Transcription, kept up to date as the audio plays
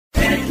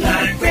Pet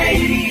Life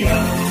Radio.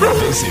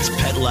 This is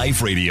Pet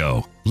Life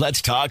Radio.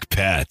 Let's talk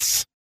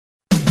pets.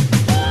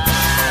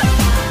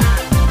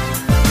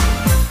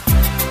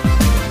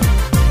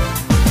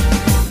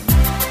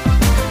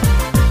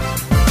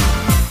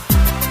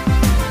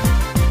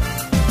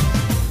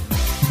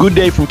 Good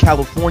day from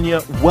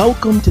California.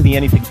 Welcome to the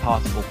Anything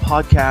Possible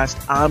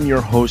podcast. I'm your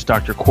host,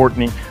 Dr.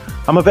 Courtney.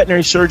 I'm a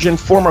veterinary surgeon,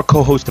 former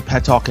co-host of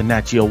Pet Talk and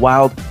Nat Geo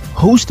Wild,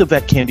 host of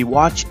Vet Candy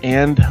Watch,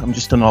 and I'm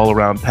just an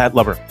all-around pet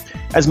lover.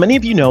 As many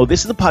of you know,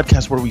 this is a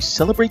podcast where we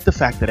celebrate the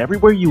fact that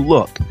everywhere you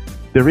look,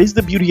 there is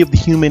the beauty of the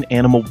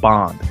human-animal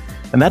bond.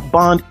 And that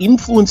bond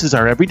influences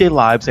our everyday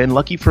lives, and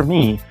lucky for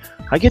me,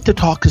 I get to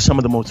talk to some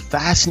of the most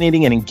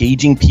fascinating and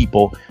engaging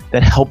people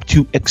that help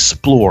to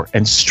explore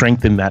and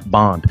strengthen that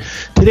bond.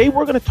 Today,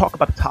 we're going to talk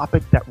about a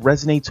topic that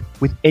resonates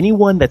with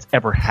anyone that's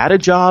ever had a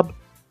job,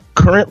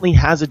 currently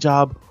has a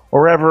job,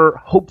 or ever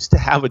hopes to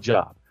have a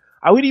job.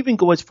 I would even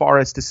go as far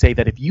as to say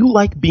that if you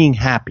like being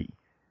happy,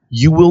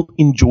 you will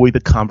enjoy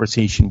the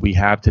conversation we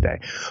have today.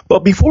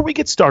 But before we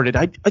get started,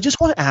 I just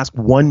want to ask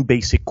one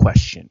basic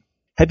question.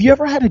 Have you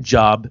ever had a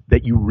job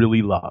that you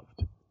really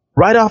loved?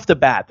 Right off the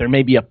bat, there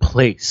may be a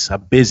place, a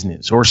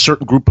business, or a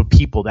certain group of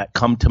people that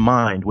come to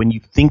mind when you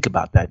think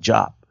about that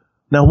job.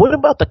 Now, what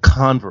about the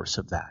converse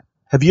of that?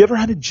 Have you ever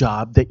had a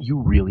job that you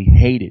really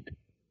hated?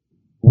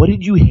 What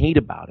did you hate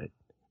about it?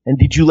 And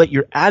did you let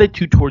your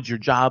attitude towards your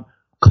job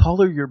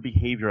color your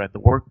behavior at the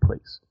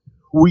workplace?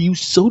 Were you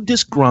so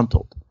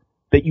disgruntled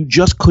that you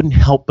just couldn't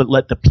help but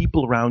let the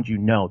people around you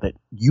know that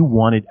you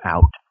wanted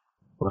out?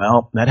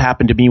 Well, that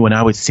happened to me when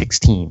I was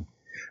 16.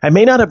 I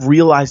may not have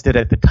realized it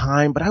at the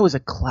time, but I was a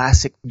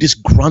classic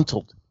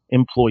disgruntled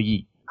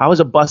employee. I was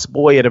a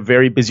busboy at a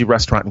very busy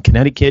restaurant in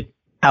Connecticut.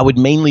 I would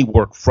mainly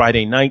work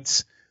Friday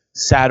nights,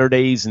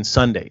 Saturdays, and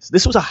Sundays.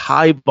 This was a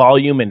high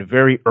volume and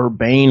very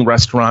urbane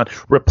restaurant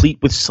replete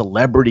with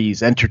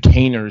celebrities,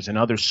 entertainers, and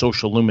other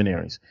social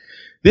luminaries.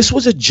 This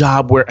was a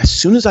job where as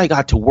soon as I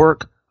got to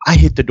work, I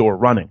hit the door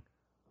running.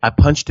 I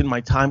punched in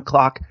my time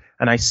clock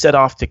and I set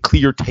off to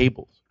clear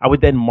tables. I would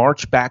then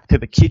march back to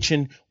the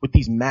kitchen with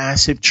these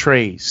massive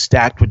trays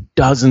stacked with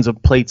dozens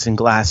of plates and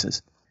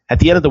glasses. At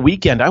the end of the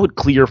weekend, I would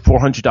clear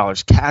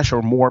 $400 cash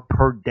or more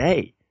per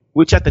day,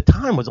 which at the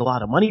time was a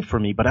lot of money for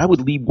me, but I would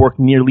leave work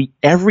nearly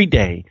every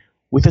day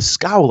with a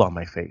scowl on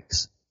my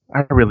face.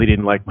 I really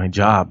didn't like my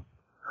job.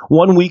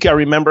 One week, I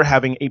remember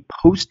having a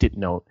Post-it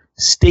note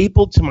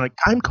stapled to my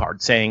time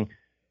card saying,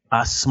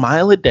 "A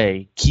smile a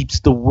day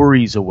keeps the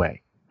worries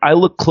away." I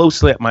looked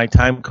closely at my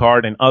time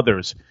card and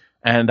others,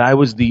 and I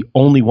was the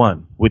only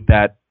one with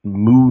that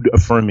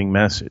mood-affirming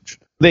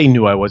message. They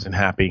knew I wasn't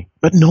happy,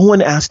 but no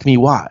one asked me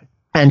why.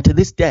 And to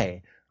this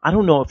day, I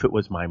don't know if it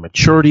was my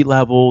maturity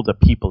level, the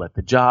people at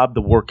the job,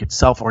 the work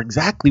itself, or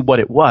exactly what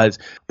it was,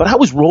 but I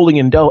was rolling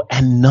in dough,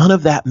 and none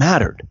of that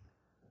mattered.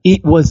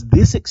 It was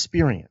this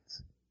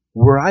experience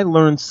where I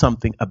learned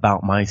something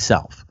about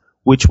myself,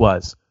 which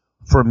was,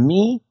 for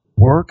me,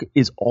 work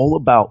is all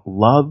about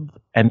love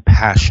and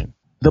passion.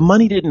 The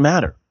money didn't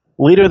matter.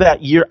 Later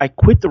that year, I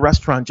quit the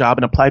restaurant job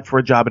and applied for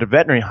a job at a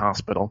veterinary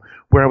hospital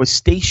where I was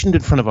stationed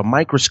in front of a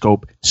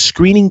microscope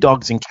screening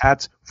dogs and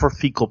cats for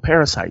fecal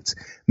parasites,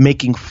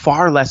 making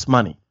far less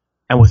money.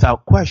 And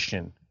without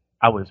question,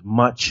 I was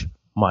much,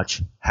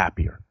 much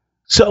happier.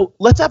 So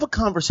let's have a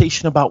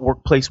conversation about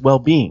workplace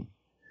well-being.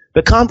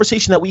 The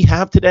conversation that we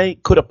have today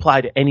could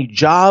apply to any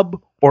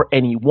job or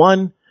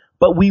anyone,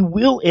 but we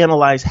will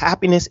analyze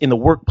happiness in the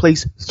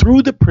workplace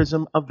through the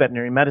prism of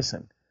veterinary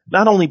medicine.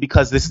 Not only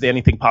because this is the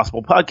Anything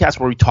Possible podcast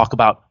where we talk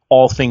about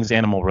all things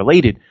animal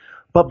related,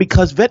 but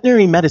because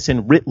veterinary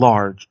medicine writ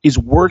large is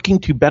working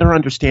to better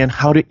understand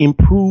how to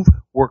improve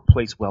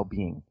workplace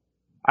well-being.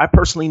 I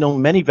personally know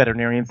many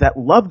veterinarians that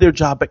love their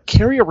job but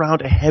carry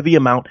around a heavy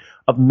amount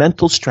of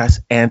mental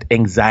stress and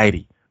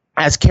anxiety.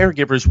 As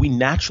caregivers, we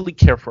naturally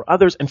care for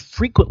others and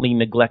frequently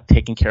neglect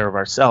taking care of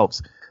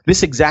ourselves.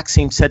 This exact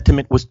same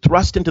sentiment was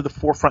thrust into the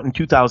forefront in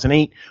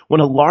 2008 when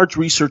a large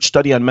research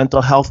study on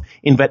mental health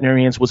in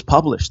veterinarians was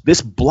published.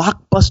 This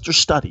blockbuster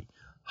study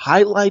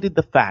highlighted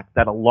the fact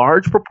that a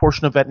large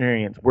proportion of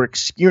veterinarians were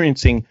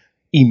experiencing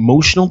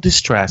emotional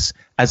distress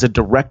as a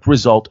direct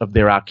result of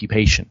their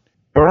occupation.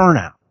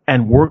 Burnout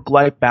and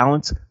work-life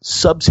balance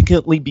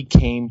subsequently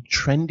became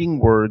trending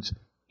words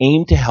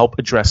aimed to help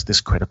address this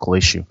critical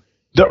issue.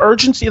 The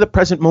urgency of the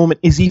present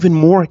moment is even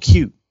more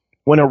acute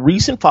when a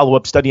recent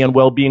follow-up study on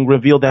well-being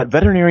revealed that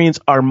veterinarians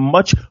are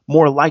much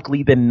more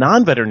likely than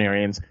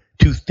non-veterinarians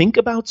to think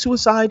about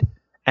suicide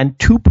and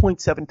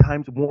 2.7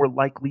 times more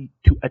likely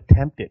to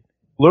attempt it.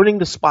 Learning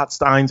to spot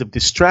signs of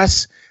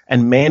distress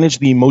and manage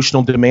the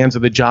emotional demands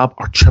of the job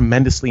are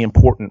tremendously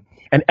important.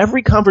 And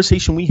every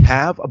conversation we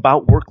have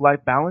about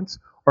work-life balance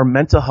or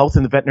mental health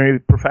in the veterinary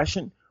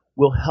profession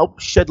will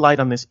help shed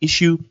light on this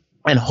issue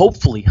and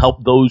hopefully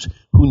help those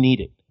who need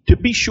it. To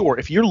be sure,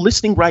 if you're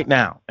listening right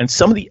now and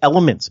some of the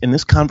elements in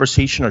this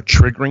conversation are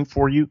triggering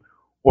for you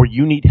or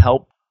you need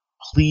help,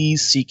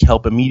 please seek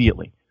help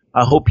immediately.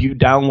 I hope you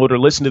download or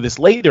listen to this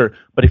later,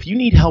 but if you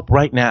need help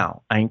right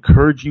now, I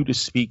encourage you to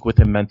speak with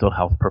a mental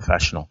health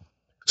professional.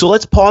 So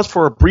let's pause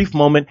for a brief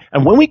moment.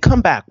 And when we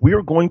come back, we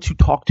are going to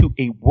talk to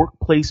a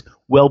workplace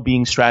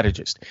well-being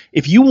strategist.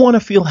 If you want to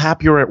feel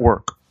happier at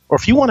work, or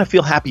if you want to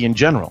feel happy in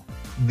general,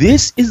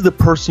 this is the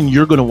person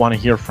you're going to want to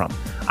hear from.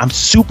 I'm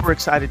super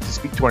excited to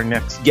speak to our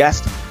next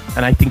guest,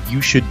 and I think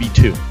you should be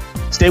too.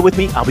 Stay with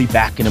me. I'll be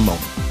back in a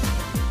moment.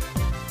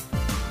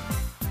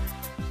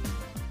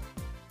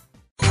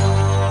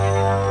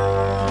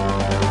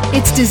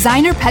 It's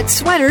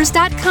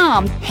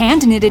DesignerPetSweaters.com.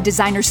 Hand-knitted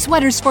designer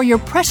sweaters for your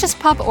precious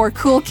pup or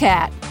cool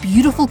cat.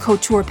 Beautiful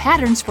couture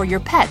patterns for your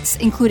pets,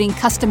 including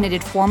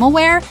custom-knitted formal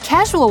wear,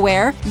 casual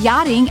wear,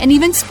 yachting, and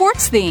even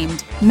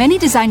sports-themed. Many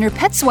designer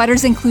pet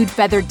sweaters include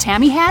feathered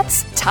tammy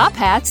hats, top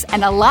hats,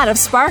 and a lot of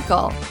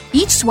sparkle.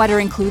 Each sweater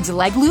includes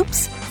leg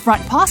loops,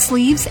 front paw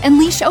sleeves, and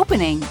leash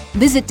opening.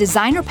 Visit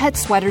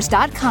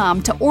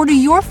DesignerPetSweaters.com to order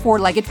your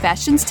four-legged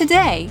fashions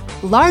today.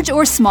 Large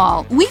or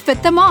small, we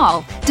fit them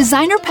all.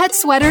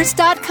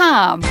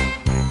 DesignerPetSweaters.com.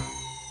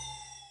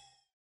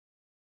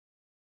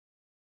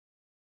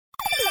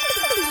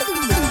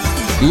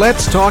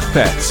 Let's Talk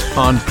Pets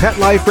on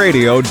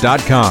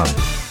PetLifeRadio.com.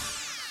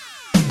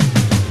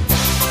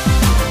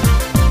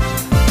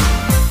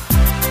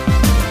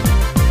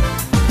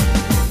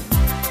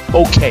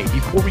 Okay,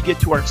 before we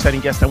get to our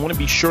exciting guest, I want to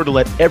be sure to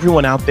let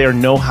everyone out there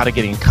know how to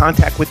get in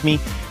contact with me.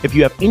 If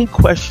you have any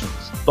questions,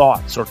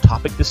 thoughts, or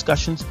topic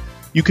discussions,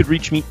 you could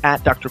reach me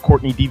at Dr.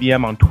 Courtney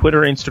DVM on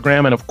Twitter,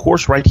 Instagram, and of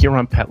course right here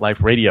on Pet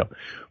Life Radio.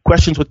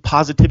 Questions with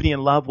positivity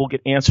and love will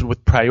get answered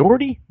with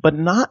priority, but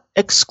not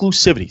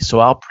exclusivity. So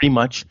I'll pretty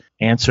much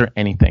answer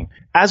anything.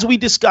 As we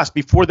discussed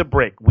before the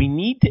break, we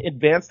need to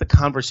advance the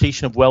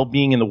conversation of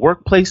well-being in the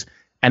workplace,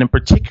 and in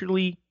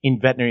particularly in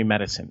veterinary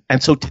medicine.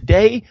 And so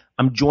today,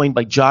 I'm joined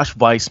by Josh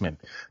Weissman.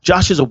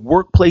 Josh is a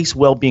workplace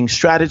well-being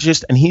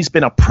strategist, and he's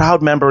been a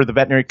proud member of the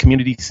veterinary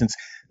community since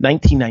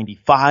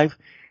 1995.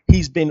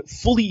 He's been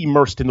fully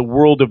immersed in the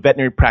world of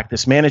veterinary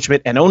practice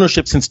management and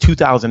ownership since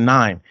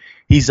 2009.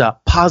 He's a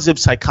positive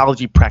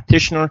psychology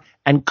practitioner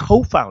and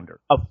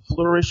co-founder of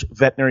Flourish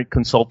Veterinary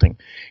Consulting.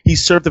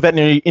 He's served the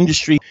veterinary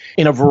industry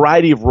in a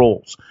variety of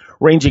roles,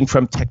 ranging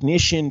from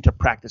technician to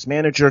practice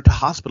manager to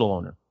hospital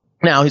owner.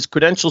 Now, his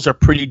credentials are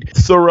pretty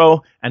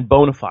thorough and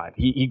bona fide.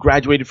 He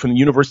graduated from the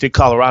University of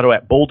Colorado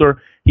at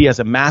Boulder. He has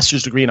a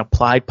master's degree in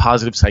applied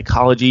positive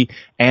psychology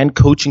and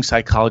coaching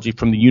psychology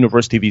from the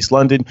University of East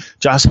London.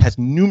 Josh has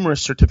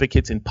numerous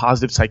certificates in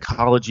positive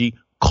psychology,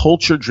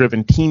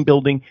 culture-driven team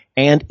building,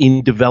 and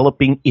in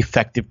developing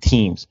effective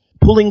teams.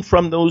 Pulling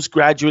from those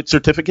graduate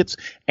certificates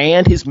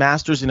and his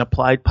master's in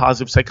applied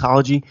positive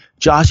psychology,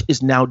 Josh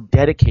is now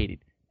dedicated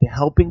to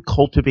helping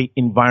cultivate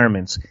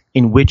environments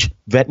in which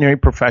veterinary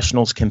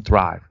professionals can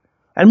thrive.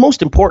 And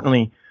most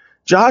importantly,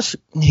 Josh,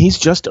 he's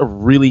just a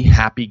really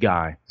happy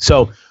guy.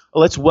 So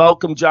let's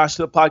welcome Josh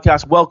to the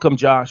podcast. Welcome,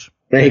 Josh.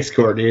 Thanks,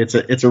 Courtney. It's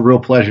a real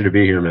pleasure to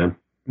be here, man.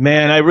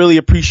 Man, I really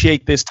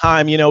appreciate this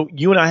time. You know,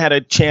 you and I had a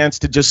chance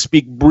to just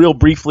speak real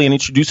briefly and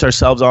introduce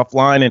ourselves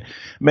offline. And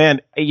man,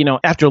 you know,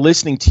 after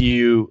listening to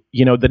you,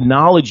 you know, the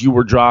knowledge you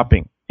were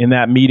dropping in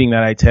that meeting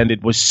that I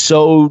attended was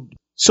so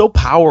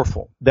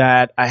powerful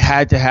that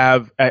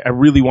I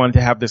really wanted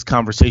to have this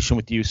conversation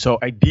with you. So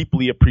I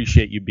deeply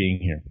appreciate you being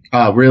here.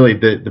 Really,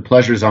 the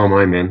pleasure's all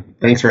mine, man.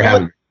 Thanks for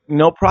having me.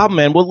 No problem,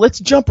 man. Well, let's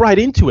jump right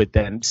into it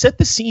then. Set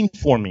the scene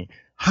for me.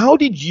 How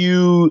did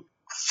you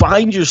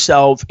find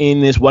yourself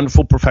in this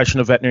wonderful profession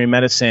of veterinary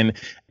medicine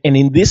and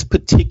in this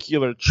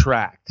particular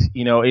tract,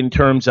 you know, in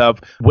terms of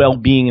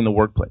well-being in the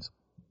workplace?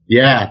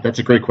 Yeah, that's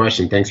a great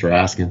question. Thanks for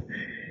asking.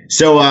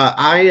 So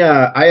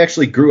I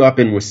actually grew up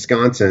in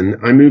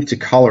Wisconsin. I moved to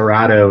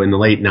Colorado in the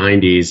late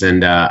 90s,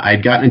 and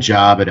I'd gotten a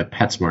job at a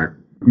PetSmart,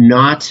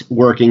 not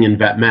working in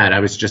vet med. I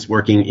was just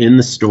working in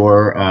the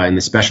store, in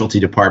the specialty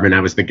department.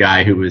 I was the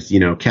guy who was, you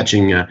know,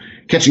 catching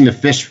the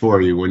fish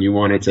for you when you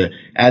wanted to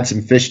add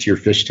some fish to your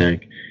fish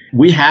tank.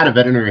 We had a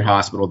veterinary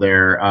hospital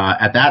there.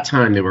 At that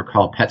time, they were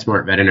called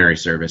PetSmart Veterinary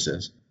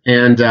Services.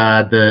 And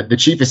the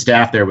chief of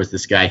staff there was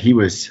this guy. He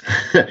was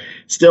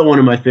still one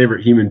of my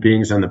favorite human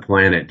beings on the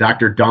planet,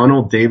 Dr.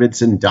 Donald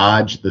Davidson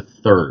Dodge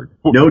III.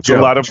 No joke.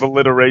 A lot of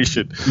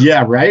alliteration.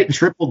 Yeah, right?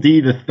 Triple D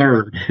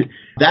III.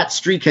 That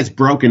streak has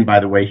broken, by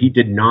the way. He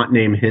did not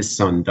name his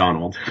son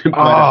Donald.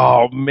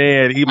 But,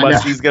 man, he's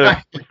going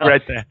to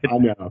regret that. I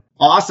know.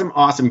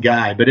 Awesome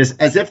guy. But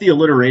as if the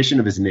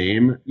alliteration of his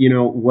name, you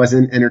know,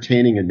 wasn't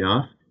entertaining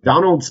enough.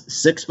 Donald's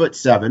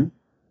 6'7".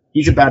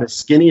 He's about as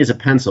skinny as a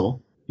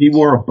pencil. He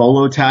wore a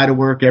bolo tie to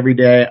work every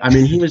day. I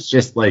mean, he was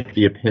just like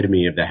the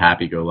epitome of the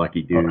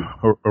happy-go-lucky dude.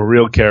 A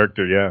real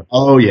character, yeah.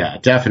 Oh, yeah,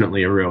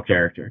 definitely a real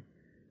character.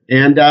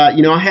 And,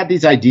 you know, I had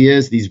these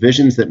ideas, these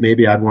visions that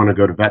maybe I'd want to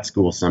go to vet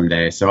school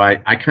someday. So I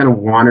kind of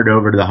wandered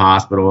over to the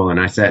hospital, and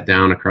I sat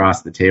down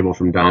across the table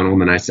from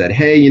Donald, and I said,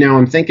 hey, you know,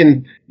 I'm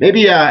thinking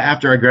maybe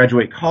after I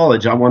graduate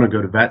college, I want to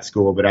go to vet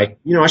school, but I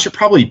should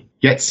probably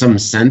get some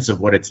sense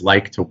of what it's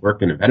like to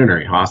work in a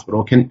veterinary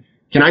hospital. Can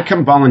I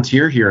come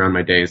volunteer here on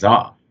my days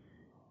off?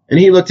 And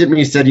he looked at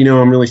me and said, you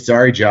know, I'm really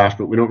sorry, Josh,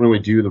 but we don't really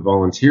do the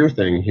volunteer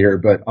thing here.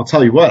 But I'll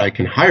tell you what, I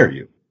can hire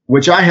you.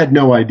 which I had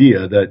no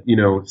idea that,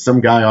 some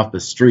guy off the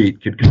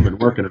street could come and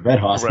work in a vet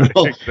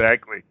hospital. Right,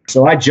 exactly.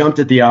 So I jumped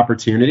at the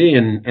opportunity,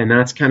 and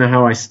that's kind of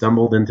how I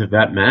stumbled into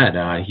vet med.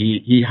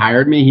 He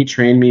hired me. He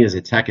trained me as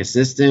a tech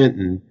assistant,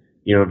 and,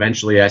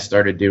 eventually I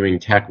started doing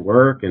tech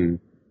work and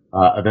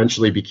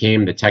eventually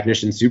became the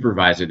technician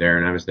supervisor there,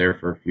 and I was there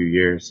for a few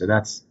years. So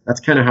that's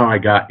kind of how I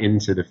got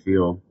into the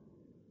field.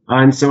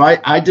 And so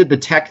I did the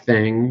tech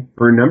thing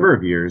for a number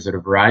of years at a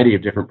variety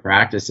of different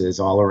practices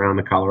all around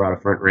the Colorado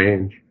Front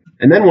Range.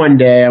 And then one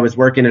day I was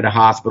working at a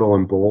hospital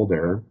in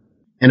Boulder,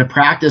 and a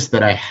practice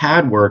that I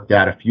had worked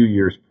at a few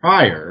years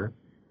prior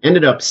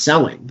ended up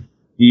selling.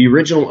 The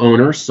original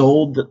owner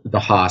sold the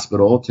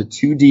hospital to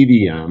 2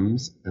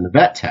 DVMs and a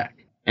vet tech.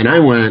 And I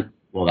went,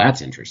 well,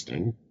 that's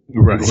interesting.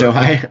 Right. So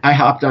I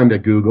hopped onto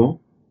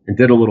Google and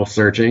did a little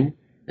searching.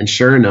 And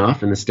sure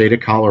enough, in the state of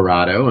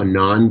Colorado, a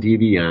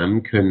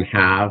non-DVM can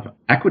have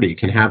equity,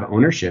 can have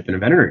ownership in a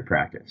veterinary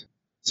practice.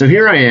 So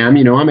here I am,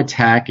 I'm a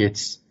tech.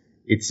 It's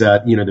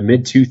the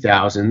mid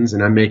 2000s,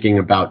 and I'm making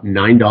about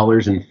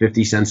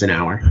 $9.50 an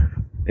hour.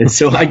 And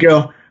so I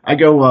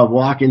go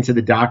walk into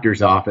the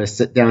doctor's office,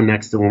 sit down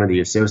next to one of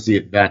the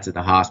associate vets at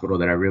the hospital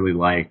that I really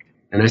liked.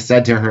 And I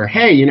said to her,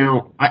 hey,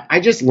 I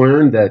just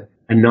learned that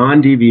a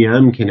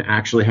non-DVM can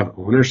actually have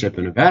ownership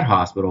in a vet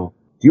hospital.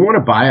 Do you want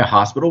to buy a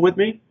hospital with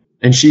me?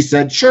 And she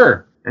said,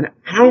 sure. And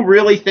I don't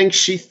really think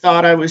she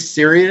thought I was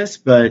serious,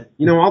 but,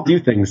 I'll do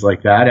things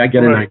like that. I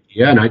get an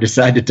idea, and I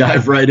decide to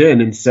dive right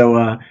in. And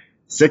so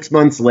 6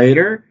 months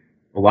later,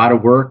 a lot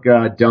of work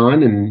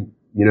done, and,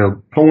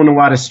 pulling a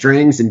lot of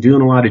strings and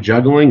doing a lot of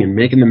juggling and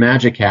making the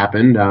magic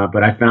happen.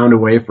 But I found a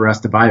way for us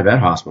to buy a vet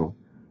hospital.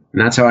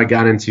 And that's how I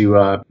got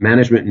into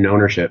management and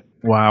ownership.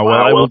 Wow.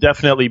 Well, I will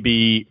definitely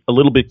be a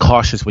little bit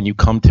cautious when you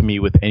come to me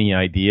with any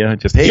idea.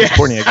 Just, hey, yes.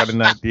 Courtney, I got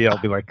an idea.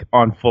 I'll be like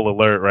on full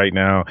alert right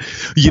now.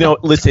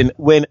 Listen,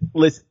 when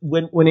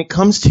it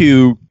comes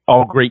to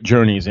all great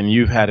journeys, and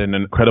you've had an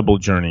incredible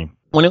journey,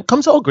 when it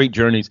comes to all great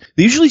journeys,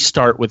 they usually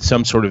start with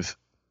some sort of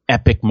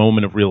epic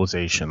moment of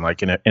realization,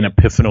 like an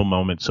epiphanal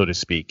moment, so to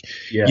speak.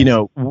 Yes.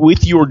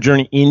 With your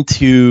journey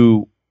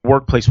into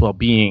workplace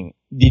well-being,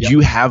 did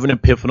you have an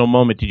epiphanal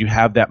moment? Did you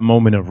have that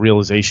moment of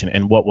realization?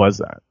 And what was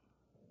that?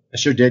 I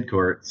sure did,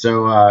 Court.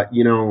 So,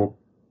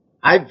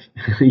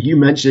 you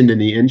mentioned in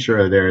the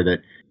intro there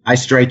that I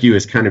strike you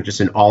as kind of just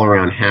an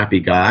all-around happy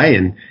guy.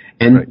 And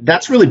right.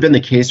 That's really been the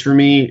case for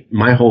me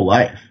my whole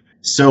life.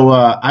 So,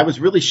 I was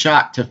really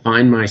shocked to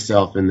find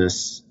myself in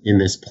this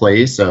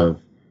place of,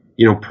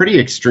 pretty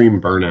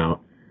extreme burnout.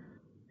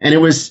 And it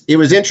was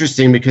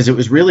interesting because it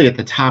was really at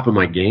the top of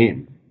my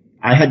game.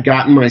 I had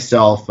gotten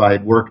myself,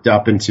 I'd worked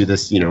up into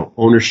this,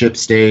 ownership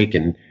stake,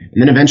 and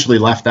then eventually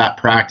left that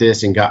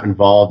practice and got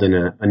involved in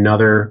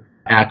another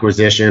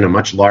acquisition, a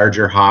much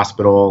larger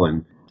hospital.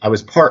 And I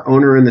was part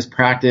owner in this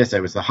practice. I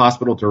was the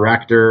hospital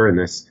director in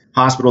this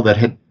hospital that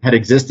had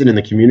existed in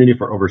the community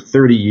for over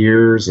 30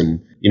 years.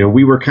 And,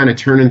 we were kind of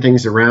turning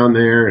things around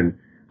there. And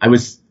I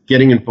was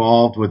getting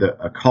involved with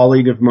a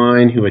colleague of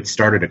mine who had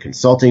started a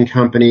consulting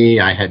company.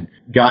 I had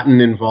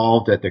gotten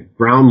involved at the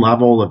ground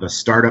level of a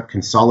startup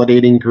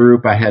consolidating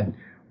group. I had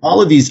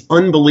all of these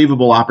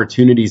unbelievable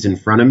opportunities in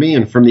front of me.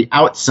 And from the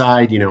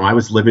outside, I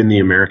was living the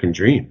American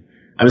dream.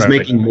 I was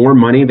making more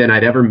money than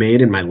I'd ever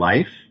made in my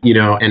life,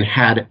 and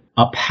had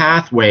a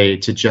pathway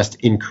to just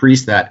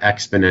increase that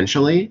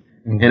exponentially.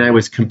 Mm-hmm. And I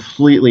was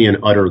completely and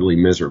utterly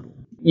miserable.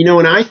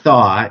 And I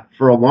thought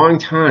for a long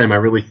time, I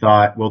really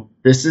thought, well,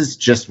 this is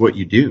just what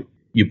you do.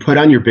 You put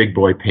on your big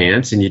boy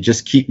pants and you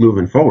just keep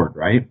moving forward,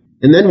 right?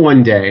 And then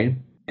one day,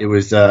 it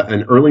was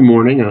an early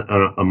morning,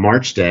 a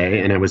March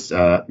day, and I was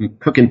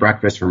cooking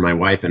breakfast for my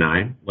wife and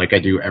I, like I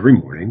do every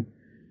morning,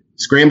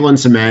 scrambling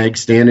some eggs,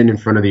 standing in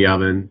front of the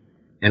oven.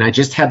 And I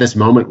just had this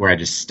moment where I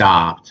just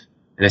stopped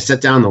and I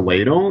set down the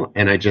ladle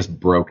and I just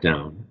broke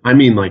down. I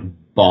mean, like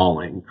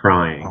bawling,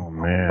 crying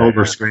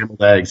over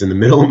scrambled eggs in the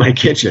middle of my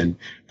kitchen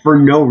for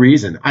no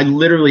reason. I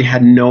literally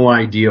had no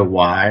idea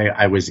why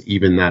I was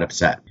even that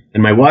upset.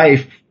 And my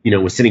wife,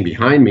 was sitting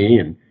behind me,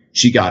 and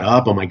she got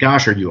up. Oh my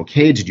gosh, are you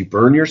okay? Did you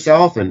burn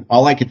yourself? And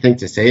all I could think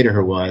to say to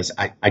her was,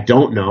 I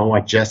don't know.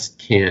 I just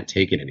can't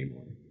take it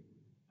anymore.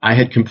 I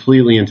had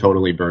completely and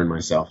totally burned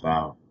myself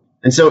out.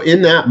 And so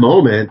in that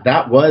moment,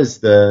 that was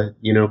the,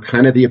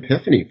 kind of the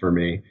epiphany for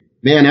me.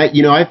 Man,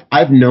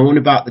 I've known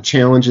about the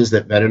challenges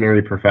that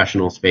veterinary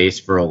professionals face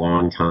for a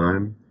long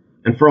time.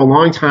 And for a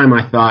long time,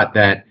 I thought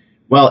that,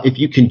 well, if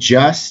you can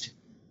just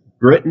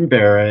grit and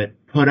bear it,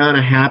 put on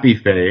a happy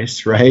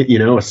face, right?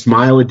 A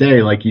smile a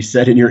day, like you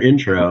said in your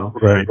intro,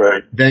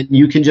 right. Then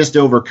you can just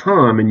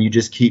overcome and you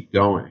just keep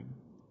going.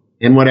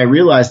 And what I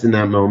realized in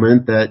that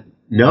moment that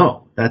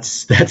no,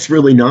 that's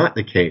really not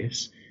the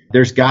case.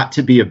 There's got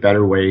to be a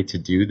better way to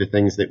do the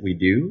things that we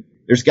do.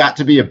 There's got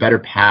to be a better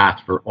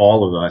path for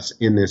all of us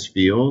in this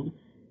field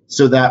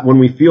so that when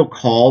we feel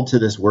called to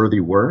this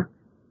worthy work,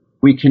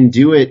 we can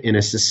do it in a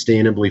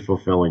sustainably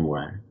fulfilling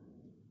way.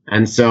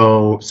 And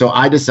so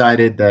I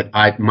decided that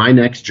my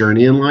next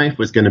journey in life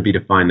was going to be to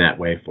find that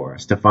way for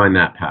us, to find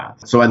that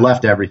path. So I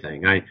left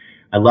everything.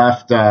 I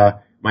left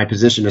my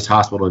position as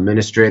hospital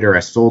administrator. I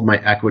sold my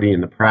equity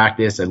in the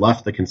practice. I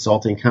left the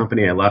consulting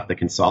company. I left the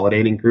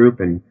consolidating group,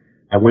 and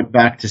I went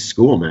back to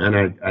school, man.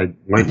 I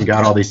went and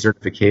got all these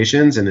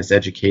certifications and this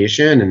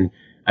education, and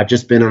I've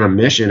just been on a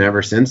mission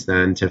ever since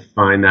then to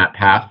find that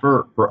path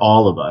for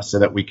all of us so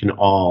that we can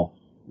all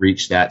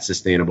reach that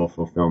sustainable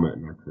fulfillment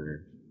in our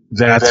career.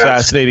 That's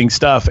fascinating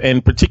stuff,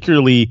 and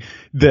particularly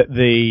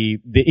the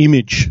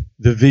image,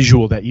 the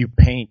visual that you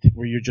paint,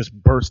 where you're just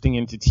bursting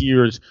into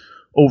tears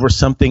over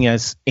something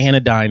as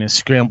anodyne as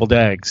scrambled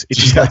eggs. It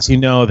just lets you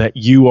know that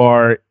you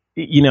are,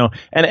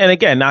 and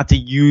again, not to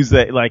use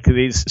that like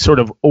these sort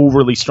of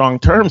overly strong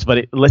terms, but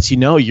it lets you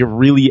know you're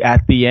really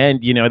at the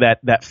end,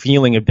 that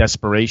feeling of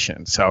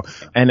desperation. So,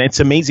 and it's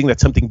amazing that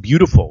something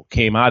beautiful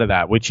came out of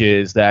that, which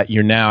is that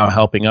you're now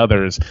helping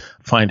others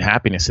find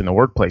happiness in the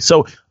workplace.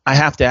 So I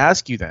have to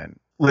ask you then,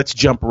 let's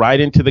jump right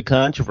into the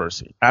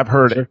controversy. I've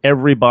heard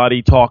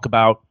everybody talk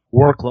about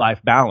work-life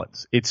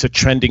balance. It's a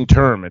trending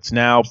term. It's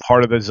now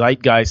part of the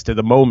zeitgeist of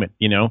the moment,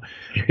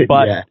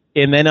 but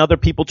and then other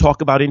people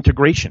talk about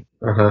integration,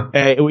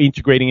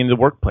 integrating into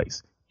the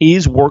workplace.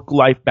 Is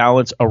work-life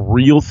balance a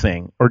real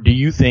thing, or do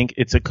you think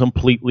it's a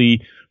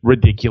completely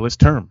ridiculous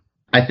term?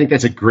 I think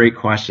that's a great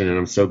question, and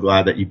I'm so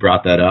glad that you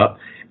brought that up.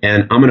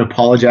 And I'm going to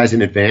apologize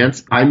in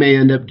advance. I may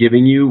end up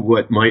giving you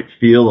what might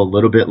feel a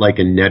little bit like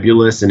a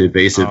nebulous and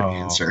evasive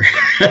answer.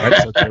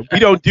 That's okay. We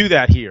don't do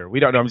that here.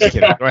 We don't. No, I'm just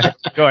kidding.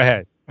 Go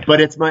ahead.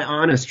 But it's my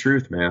honest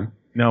truth, man.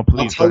 No,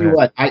 please. I'll tell you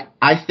what.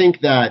 I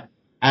think that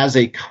as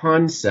a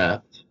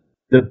concept,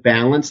 the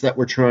balance that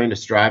we're trying to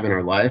strive in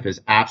our life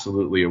is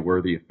absolutely a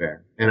worthy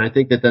affair. And I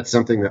think that that's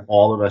something that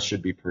all of us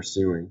should be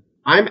pursuing.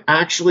 I'm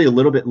actually a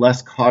little bit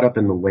less caught up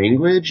in the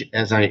language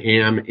as I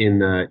am in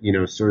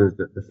the, sort of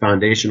the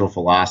foundational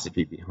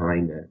philosophy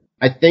behind it.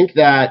 I think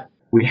that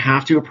we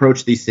have to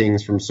approach these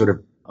things from sort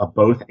of a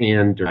both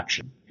and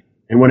direction.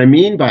 And what I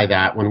mean by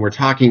that, when we're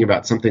talking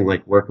about something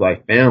like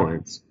work-life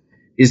balance,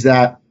 is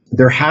that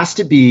there has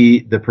to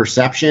be the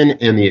perception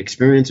and the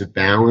experience of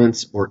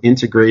balance or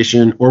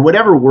integration or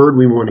whatever word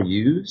we want to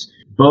use,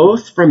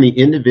 both from the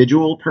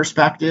individual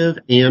perspective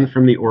and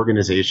from the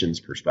organization's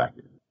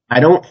perspective. I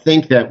don't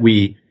think that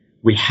we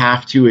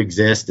have to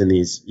exist in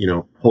these,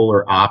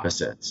 polar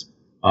opposites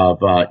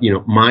of,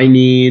 my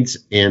needs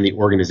and the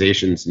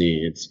organization's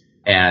needs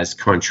as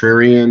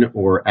contrarian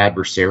or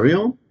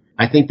adversarial.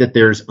 I think that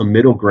there's a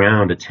middle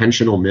ground, a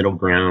tensional middle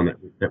ground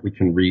that we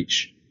can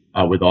reach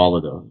with all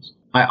of those.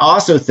 I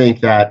also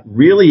think that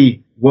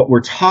really what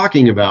we're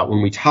talking about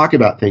when we talk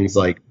about things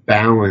like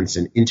balance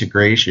and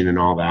integration and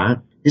all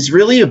that is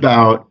really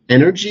about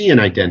energy and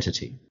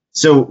identity.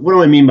 So what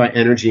do I mean by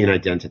energy and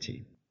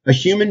identity? A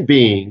human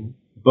being,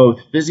 both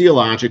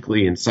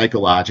physiologically and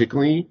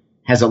psychologically,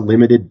 has a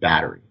limited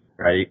battery,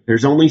 right?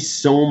 There's only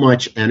so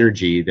much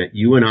energy that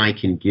you and I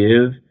can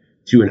give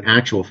to an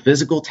actual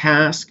physical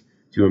task,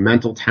 to a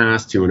mental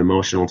task, to an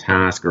emotional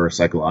task, or a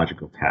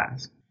psychological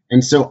task.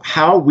 And so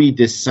how we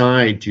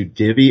decide to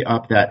divvy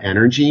up that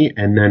energy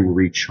and then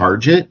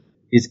recharge it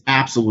is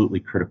absolutely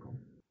critical.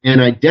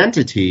 And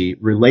identity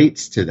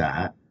relates to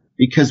that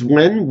because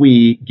when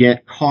we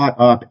get caught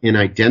up in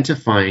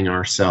identifying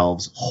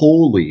ourselves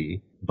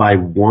wholly by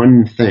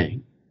one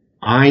thing,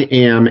 I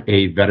am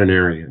a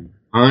veterinarian,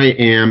 I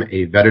am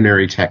a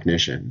veterinary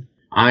technician,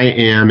 I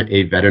am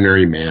a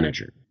veterinary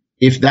manager.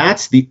 If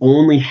that's the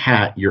only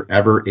hat you're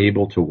ever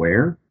able to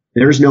wear,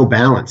 there's no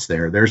balance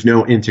there. There's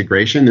no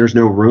integration. There's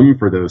no room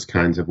for those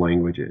kinds of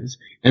languages.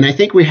 And I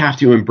think we have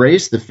to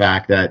embrace the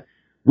fact that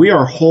we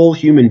are whole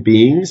human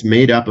beings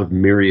made up of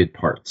myriad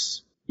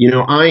parts.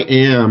 I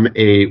am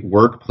a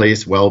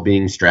workplace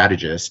well-being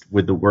strategist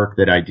with the work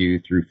that I do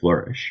through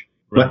Flourish.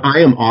 Right. But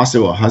I am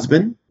also a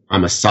husband.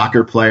 I'm a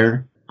soccer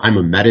player. I'm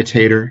a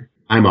meditator.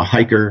 I'm a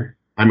hiker.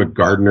 I'm a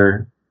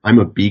gardener. I'm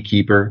a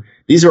beekeeper.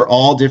 These are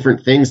all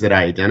different things that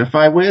I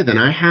identify with, and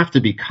I have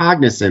to be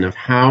cognizant of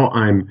how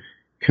I'm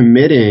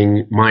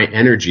committing my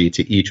energy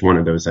to each one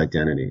of those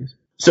identities.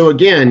 So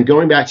again,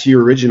 going back to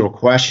your original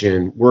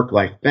question,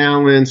 work-life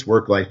balance,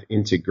 work-life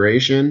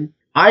integration,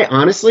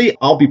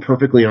 I'll be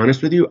perfectly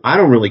honest with you, I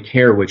don't really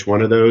care which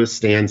one of those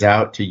stands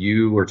out to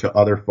you or to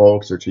other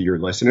folks or to your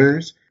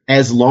listeners,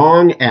 as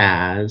long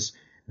as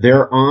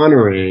they're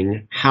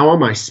honoring how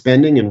am I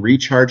spending and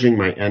recharging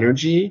my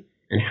energy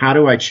and how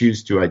do I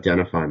choose to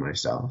identify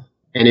myself.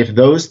 And if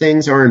those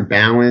things are in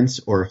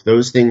balance or if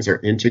those things are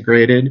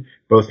integrated,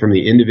 both from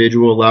the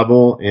individual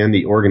level and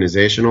the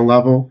organizational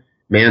level,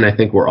 man, I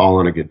think we're all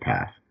on a good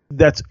path.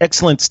 That's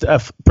excellent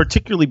stuff,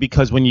 particularly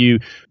because when you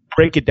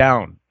break it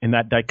down in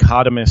that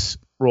dichotomous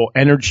role,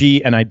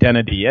 energy and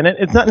identity, and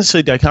it's not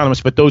necessarily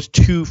dichotomous, but those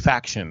two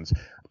factions.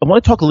 I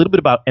want to talk a little bit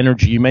about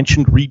energy. You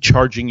mentioned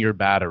recharging your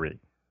battery.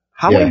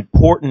 How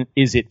important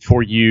is it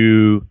for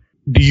you?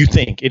 Do you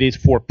think it is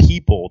for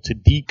people to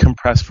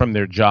decompress from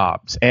their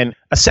jobs? And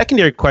a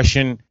secondary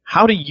question,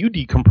 how do you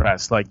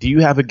decompress? Like, do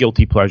you have a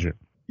guilty pleasure?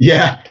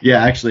 Yeah.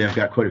 Actually, I've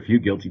got quite a few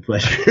guilty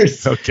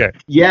pleasures. Okay.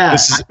 Yeah.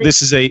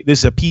 This is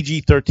a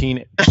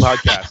PG-13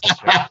 podcast.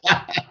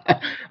 Okay?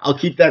 I'll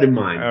keep that in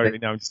mind. All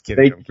right, no, I'm just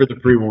kidding. Thank you for the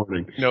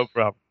pre-warning. No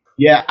problem.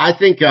 Yeah, I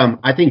think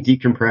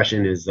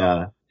decompression is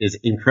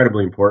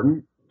incredibly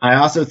important. I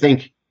also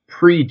think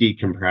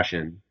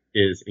pre-decompression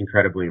is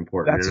incredibly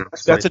important.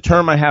 That's a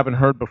term I haven't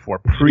heard before.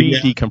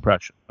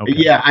 Pre-decompression. Okay.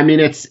 Yeah, I mean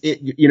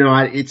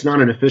it's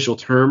not an official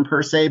term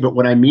per se, but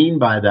what I mean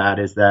by that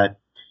is that,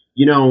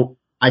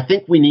 I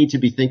think we need to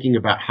be thinking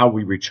about how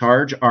we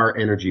recharge our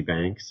energy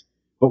banks,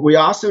 but we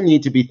also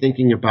need to be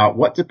thinking about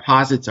what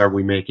deposits are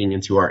we making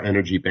into our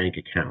energy bank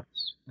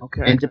accounts.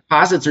 Okay. And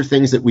deposits are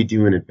things that we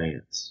do in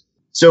advance.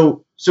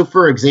 So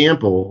for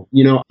example,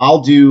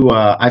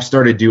 I've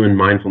started doing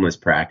mindfulness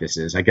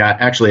practices.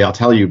 I'll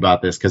tell you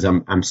about this because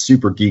I'm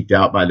super geeked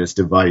out by this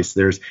device.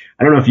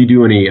 I don't know if you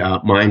do any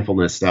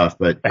mindfulness stuff,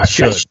 but I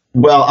should.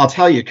 Well, I'll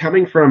tell you,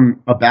 coming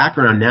from a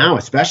background now,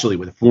 especially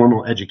with a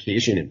formal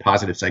education in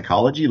positive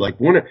psychology, like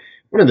one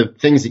of the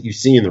things that you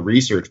see in the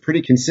research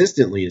pretty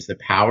consistently is the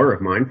power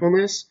of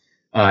mindfulness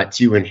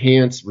to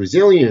enhance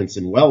resilience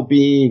and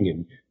well-being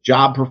and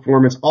job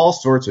performance, all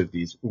sorts of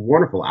these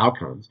wonderful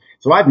outcomes.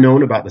 So I've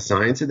known about the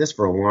science of this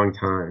for a long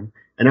time.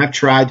 And I've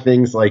tried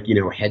things like,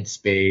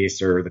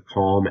 Headspace or the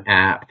Calm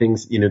app,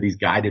 things, these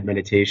guided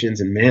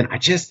meditations. And man, I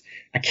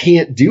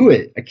can't do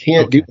it. I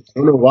can't do it. I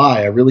don't know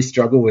why. I really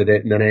struggle with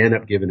it. And then I end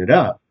up giving it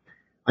up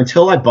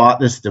until I bought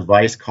this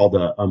device called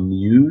a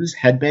Muse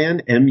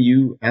headband,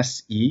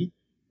 M-U-S-E.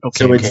 Okay.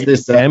 So it's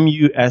this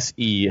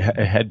M-U-S-E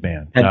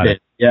headband.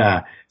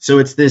 Yeah. So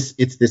it's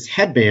this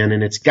headband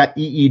and it's got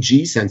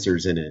EEG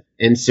sensors in it.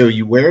 And so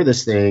you wear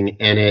this thing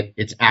and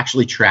it's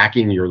actually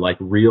tracking your like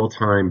real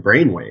time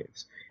brain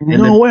waves.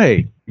 No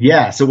way.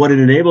 Yeah. So what it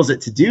enables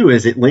it to do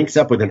is it links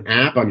up with an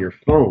app on your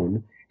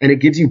phone and it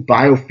gives you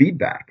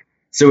biofeedback.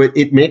 So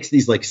it makes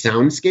these like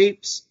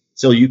soundscapes.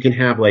 So you can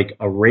have like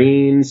a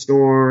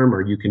rainstorm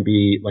or you can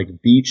be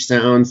like beach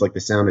sounds, like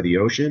the sound of the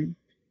ocean.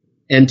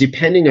 And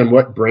depending on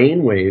what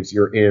brain waves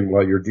you're in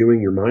while you're doing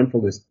your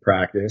mindfulness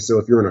practice, so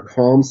if you're in a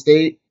calm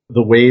state,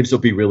 the waves will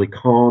be really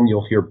calm.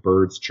 You'll hear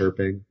birds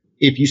chirping.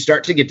 If you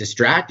start to get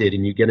distracted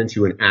and you get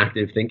into an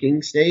active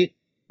thinking state,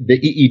 the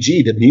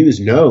EEG, the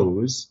Muse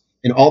knows,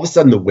 and all of a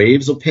sudden the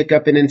waves will pick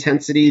up in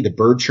intensity. The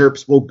bird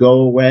chirps will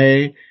go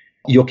away.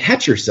 You'll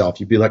catch yourself.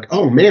 You'll be like,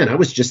 oh man, I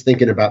was just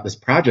thinking about this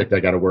project I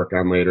got to work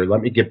on later.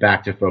 Let me get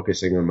back to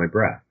focusing on my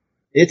breath.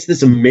 It's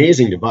this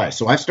amazing device.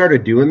 So I've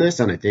started doing this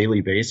on a daily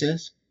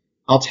basis.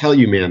 I'll tell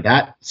you, man,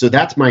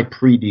 that's my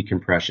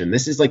pre-decompression.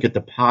 This is like a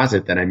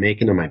deposit that I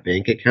make into my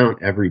bank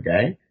account every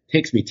day. It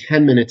takes me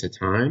 10 minutes of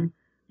time,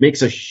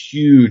 makes a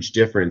huge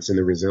difference in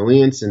the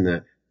resilience and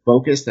the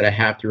focus that I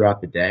have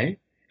throughout the day.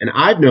 And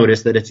I've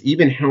noticed that it's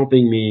even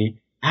helping me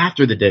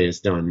after the day is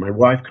done. My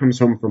wife comes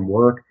home from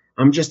work.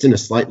 I'm just in a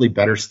slightly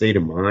better state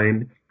of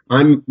mind.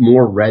 I'm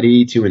more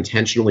ready to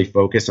intentionally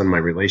focus on my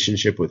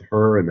relationship with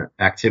her and the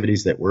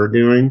activities that we're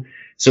doing.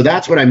 So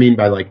that's what I mean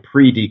by like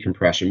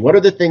pre-decompression. What are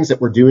the things that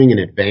we're doing in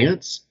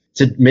advance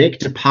to make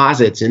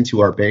deposits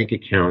into our bank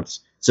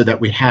accounts so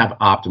that we have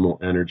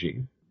optimal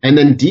energy? And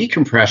then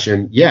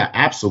decompression, yeah,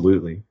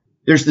 absolutely.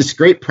 There's this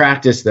great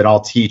practice that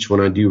I'll teach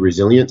when I do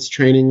resilience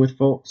training with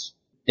folks.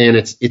 And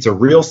it's a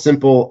real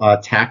simple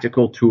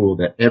tactical tool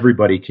that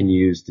everybody can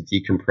use to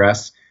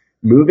decompress,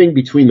 moving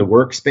between the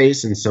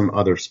workspace and some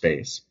other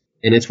space.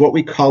 And it's what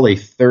we call a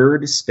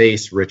third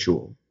space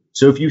ritual.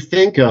 So if you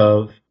think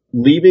of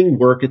leaving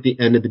work at the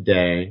end of the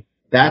day,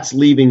 that's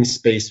leaving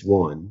space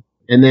one.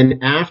 And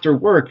then after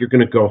work, you're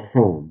going to go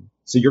home.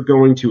 So you're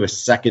going to a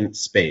second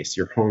space,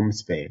 your home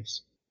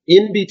space.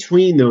 In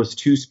between those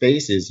two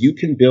spaces, you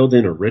can build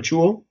in a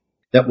ritual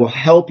that will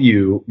help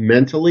you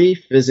mentally,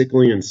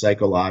 physically, and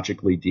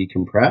psychologically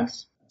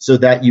decompress so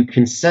that you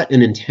can set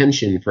an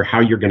intention for how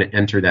you're going to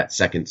enter that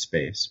second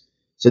space.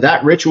 So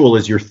that ritual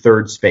is your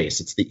third space.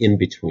 It's the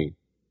in-between.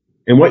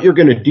 And what you're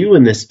going to do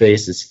in this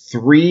space is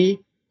 3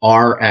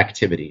 R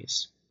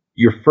activities.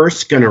 You're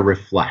first going to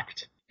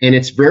reflect. And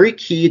it's very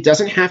key. It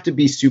doesn't have to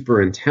be super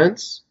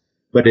intense,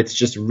 but it's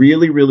just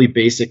really, really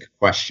basic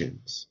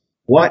questions.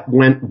 What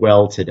went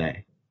well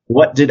today?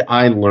 What did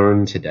I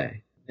learn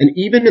today? And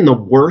even in the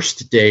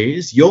worst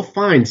days, you'll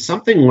find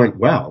something went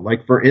well.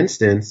 Like, for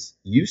instance,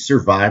 you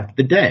survived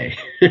the day.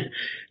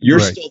 You're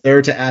Right. still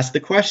there to ask the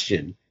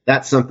question.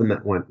 That's something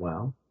that went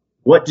well.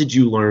 What did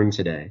you learn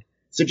today?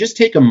 So just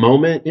take a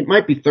moment. It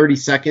might be 30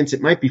 seconds.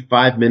 It might be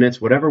 5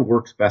 minutes, whatever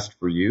works best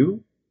for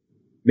you.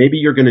 Maybe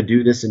you're going to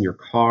do this in your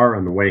car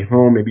on the way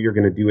home. Maybe you're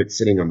going to do it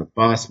sitting on the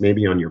bus,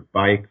 maybe on your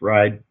bike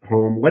ride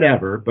home,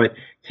 whatever. But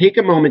take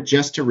a moment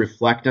just to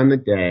reflect on the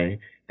day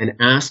and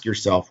ask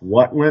yourself,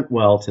 what went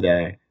well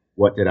today?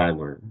 What did I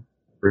learn?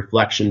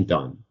 Reflection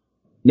done.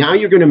 Now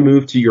you're going to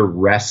move to your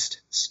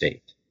rest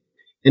state.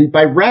 And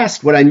by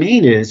rest, what I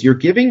mean is you're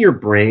giving your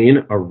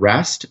brain a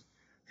rest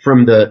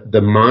from the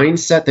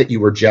mindset that you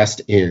were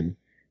just in.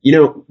 You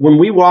know, when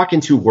we walk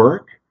into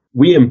work,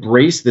 we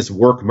embrace this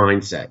work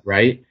mindset,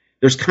 right?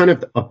 There's kind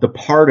of the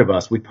part of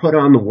us, we put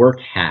on the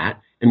work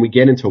hat and we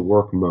get into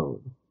work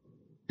mode.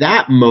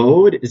 That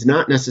mode is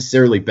not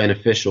necessarily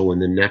beneficial in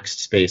the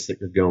next space that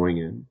you're going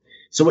in.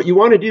 So what you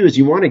want to do is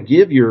you want to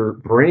give your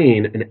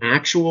brain an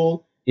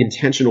actual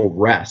intentional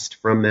rest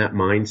from that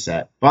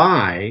mindset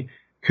by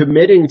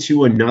committing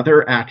to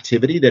another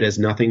activity that has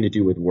nothing to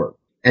do with work.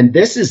 And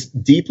this is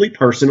deeply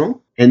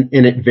personal, and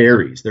it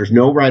varies. There's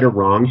no right or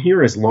wrong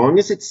here, as long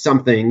as it's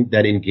something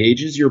that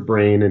engages your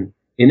brain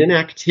in an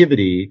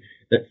activity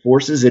that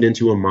forces it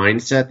into a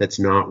mindset that's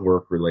not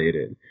work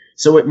related.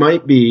 So it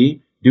might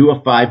be do a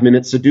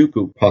 5-minute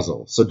Sudoku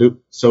puzzle.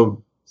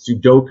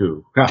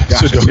 Sudoku. Gosh,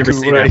 I've never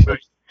seen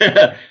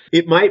that.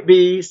 It might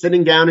be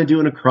sitting down and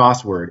doing a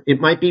crossword.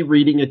 It might be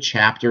reading a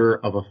chapter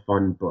of a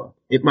fun book.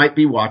 It might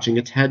be watching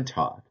a TED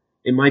Talk.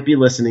 It might be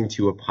listening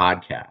to a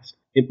podcast.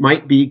 It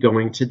might be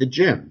going to the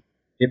gym.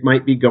 It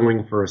might be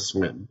going for a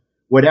swim.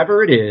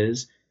 Whatever it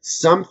is,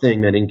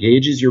 something that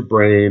engages your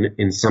brain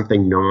in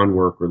something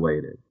non-work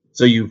related.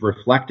 So you've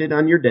reflected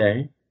on your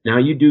day. Now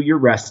you do your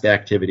rest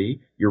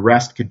activity. Your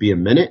rest could be a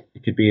minute.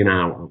 It could be an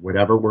hour,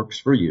 whatever works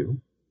for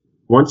you.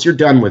 Once you're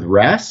done with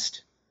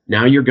rest,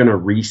 now you're going to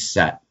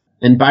reset.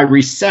 And by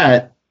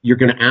reset, you're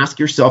going to ask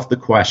yourself the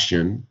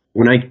question,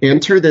 when I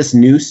enter this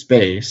new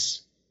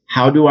space,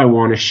 how do I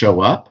want to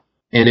show up?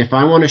 And if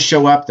I want to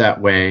show up that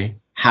way,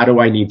 how do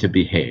I need to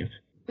behave?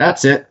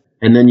 That's it.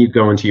 And then you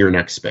go into your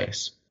next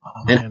space.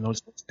 Oh, man,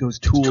 those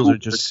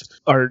tools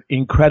are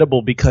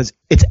incredible because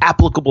it's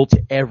applicable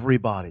to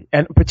everybody.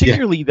 And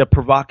particularly the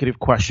provocative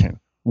question,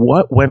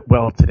 what went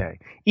well today?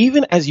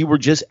 Even as you were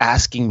just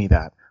asking me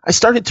that, I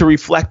started to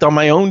reflect on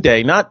my own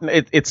day.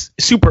 It's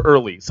super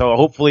early, so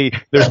hopefully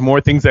there's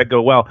more things that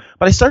go well.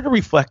 But I started to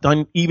reflect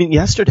on even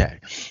yesterday.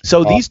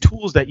 So these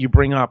tools that you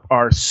bring up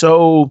are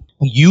so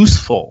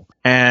useful.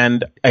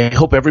 And I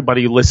hope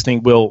everybody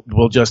listening will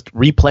just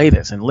replay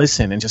this and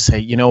listen and just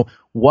say,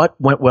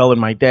 what went well in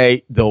my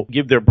day? They'll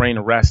give their brain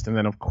a rest. And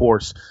then, of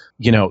course,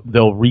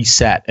 they'll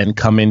reset and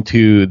come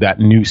into that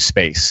new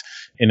space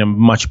in a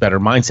much better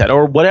mindset,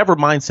 or whatever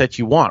mindset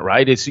you want,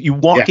 right? It's you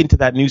walk into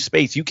that new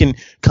space. You can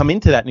come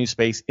into that new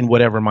space in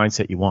whatever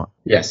mindset you want.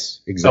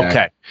 Yes, exactly.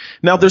 Okay.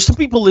 Now, there's some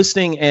people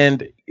listening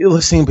and be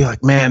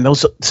like, man,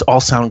 those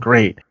all sound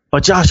great.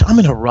 But Josh, I'm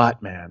in a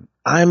rut, man.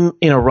 I'm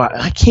in a rut.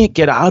 I can't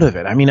get out of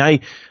it. I mean, I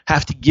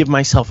have to give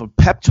myself a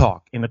pep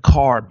talk in the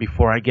car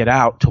before I get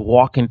out to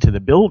walk into the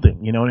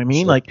building. You know what I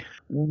mean? Sure. Like,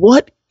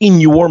 what in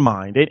your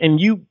mind, and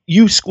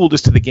you schooled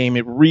us to the game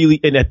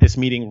and at this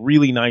meeting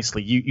really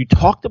nicely. You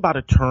talked about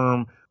a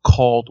term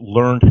called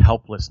learned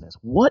helplessness.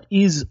 What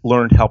is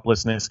learned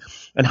helplessness,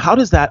 and how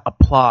does that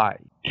apply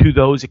to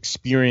those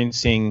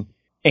experiencing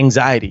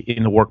anxiety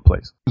in the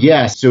workplace?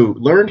 Yeah, so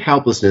learned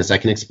helplessness, I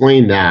can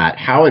explain that.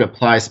 How it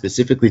applies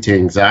specifically to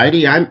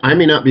anxiety, I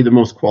may not be the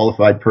most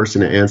qualified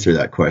person to answer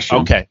that question.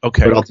 Okay.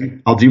 But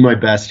I'll do my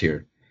best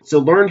here. So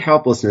learned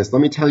helplessness,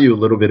 let me tell you a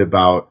little bit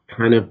about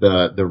kind of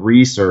the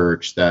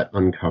research that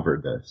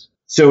uncovered this.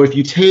 So if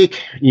you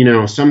take,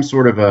 some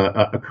sort of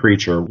a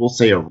creature, we'll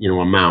say a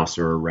mouse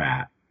or a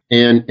rat,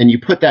 and you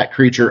put that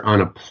creature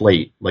on a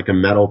plate, like a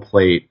metal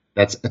plate,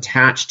 that's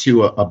attached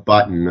to a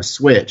button, a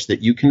switch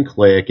that you can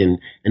click, and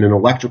an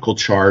electrical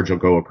charge will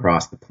go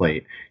across the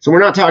plate. So we're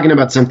not talking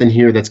about something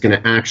here that's going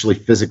to actually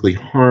physically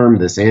harm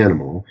this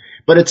animal,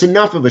 but it's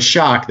enough of a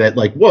shock that,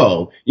 like,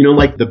 whoa,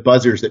 like the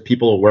buzzers that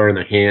people will wear in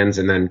their hands,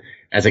 and then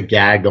as a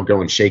gag, they'll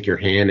go and shake your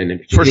hand, and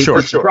it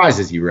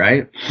surprises you,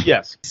 right?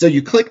 Yes. So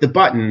you click the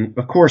button.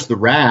 Of course, the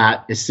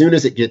rat, as soon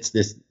as it gets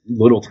this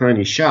little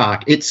tiny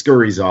shock, it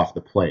scurries off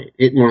the plate.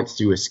 It wants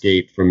to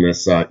escape from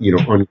this,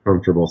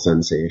 uncomfortable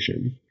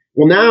sensation.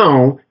 Well,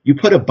 now you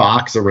put a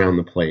box around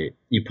the plate.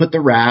 You put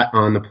the rat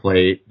on the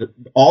plate.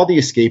 All the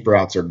escape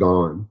routes are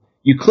gone.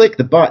 You click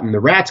the button. The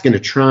rat's going to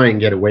try and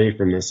get away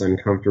from this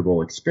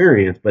uncomfortable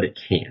experience, but it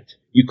can't.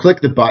 You click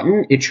the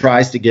button. It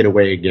tries to get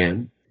away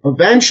again.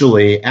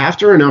 Eventually,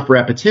 after enough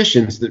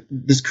repetitions,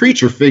 this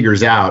creature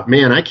figures out,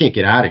 man, I can't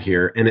get out of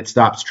here, and it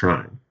stops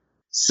trying.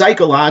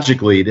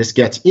 Psychologically, this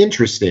gets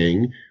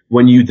interesting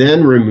when you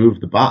then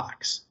remove the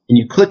box and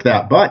you click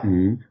that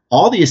button.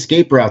 All the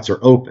escape routes are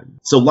open.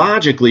 So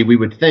logically, we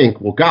would think,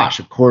 well, gosh,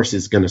 of course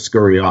it's going to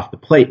scurry off the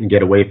plate and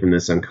get away from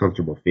this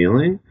uncomfortable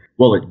feeling.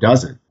 Well, it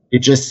doesn't. It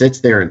just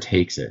sits there and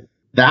takes it.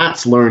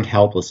 That's learned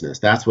helplessness.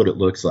 That's what it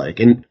looks like.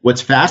 And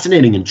what's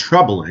fascinating and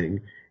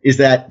troubling is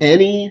that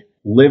any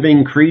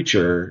living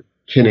creature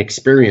can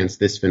experience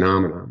this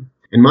phenomenon.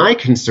 And my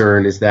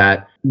concern is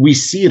that we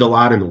see it a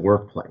lot in the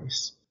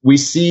workplace. We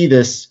see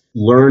this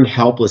learned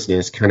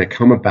helplessness kind of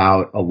come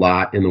about a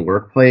lot in the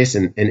workplace,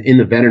 and in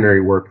the veterinary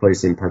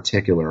workplace in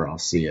particular, I'll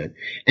see it.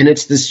 And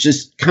it's this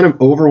just kind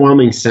of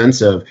overwhelming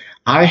sense of,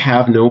 I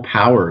have no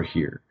power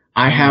here.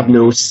 I have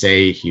no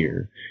say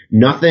here.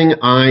 Nothing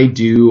I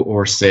do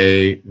or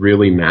say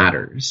really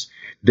matters.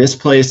 This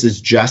place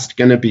is just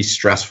going to be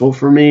stressful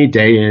for me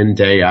day in,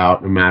 day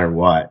out, no matter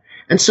what.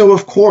 And so,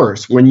 of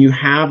course, when you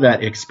have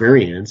that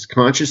experience,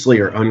 consciously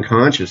or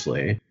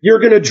unconsciously, you're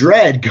going to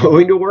dread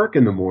going to work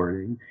in the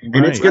morning.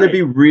 And it's going to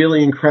be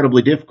really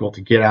incredibly difficult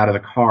to get out of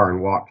the car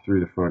and walk through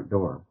the front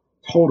door.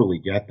 Totally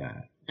get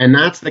that. And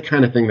that's the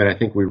kind of thing that I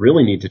think we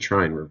really need to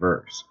try and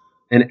reverse.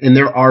 And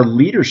there are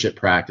leadership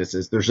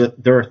practices.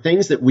 There are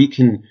things that we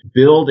can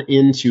build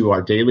into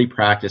our daily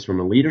practice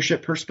from a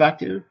leadership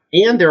perspective.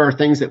 And there are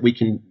things that we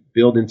can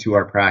build into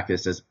our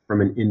practice as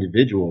from an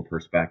individual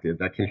perspective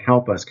that can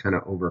help us kind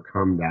of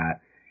overcome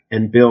that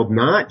and build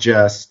not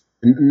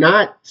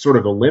sort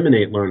of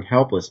eliminate learned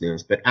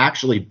helplessness, but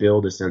actually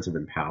build a sense of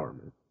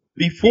empowerment.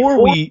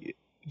 Before we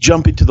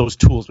jump into those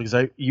tools,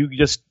 because you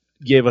just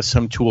gave us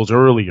some tools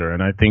earlier,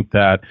 and I think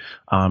that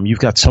you've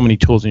got so many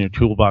tools in your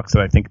toolbox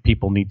that I think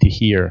people need to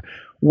hear.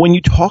 When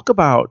you talk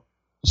about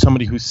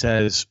somebody who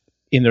says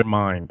in their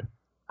mind,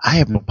 I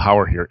have no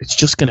power here, it's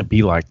just going to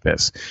be like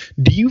this,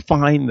 do you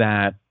find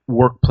that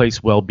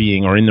workplace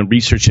well-being, or in the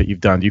research that you've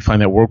done, do you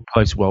find that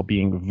workplace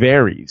well-being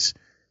varies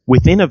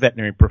within a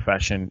veterinary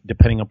profession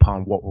depending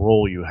upon what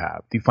role you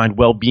have? Do you find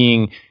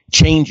well-being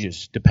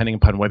changes depending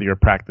upon whether you're a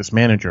practice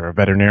manager, a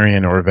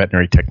veterinarian, or a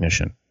veterinary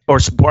technician, or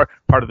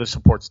part of the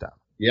support staff?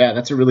 Yeah,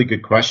 that's a really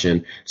good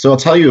question. So I'll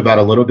tell you about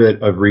a little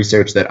bit of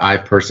research that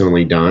I've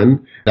personally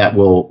done that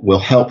will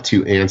help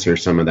to answer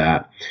some of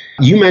that.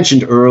 You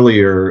mentioned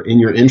earlier in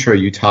your intro,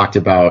 you talked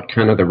about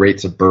kind of the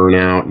rates of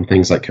burnout and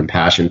things like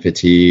compassion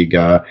fatigue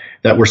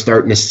that we're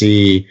starting to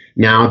see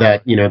now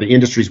that, the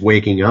industry's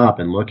waking up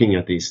and looking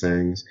at these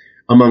things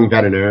among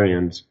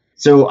veterinarians.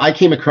 So I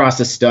came across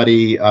a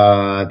study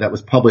that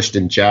was published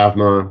in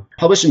JAVMA.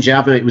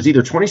 It was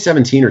either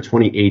 2017 or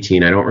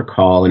 2018, I don't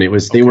recall. And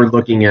they were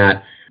looking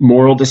at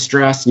moral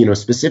distress.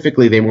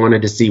 Specifically, they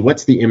wanted to see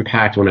what's the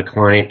impact when a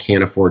client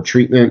can't afford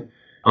treatment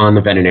on the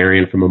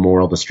veterinarian from a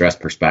moral distress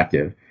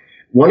perspective.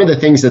 One of the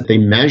things that they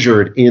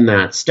measured in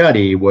that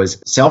study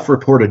was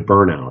self-reported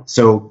burnout.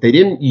 So they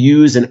didn't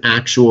use an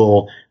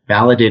actual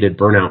validated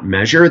burnout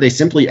measure. They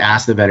simply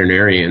asked the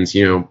veterinarians,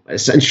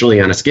 essentially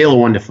on a scale of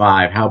 1 to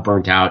 5, how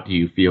burnt out do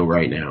you feel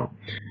right now?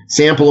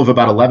 Sample of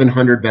about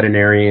 1,100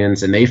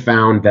 veterinarians, and they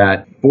found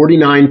that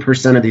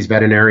 49% of these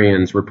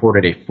veterinarians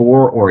reported a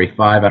 4 or a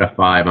 5 out of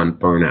 5 on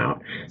burnout.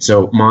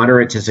 So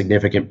moderate to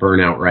significant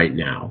burnout right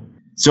now.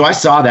 So I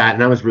saw that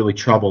and I was really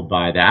troubled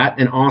by that,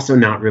 and also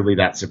not really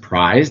that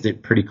surprised.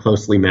 It pretty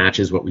closely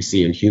matches what we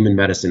see in human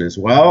medicine as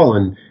well.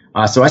 And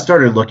so I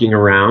started looking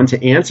around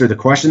to answer the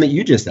question that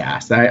you just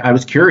asked. I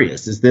was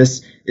curious, is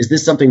this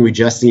something we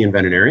just see in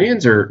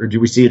veterinarians, or do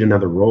we see it in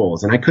other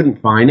roles? And I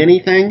couldn't find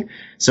anything.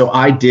 So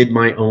I did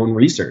my own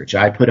research.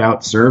 I put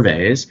out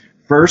surveys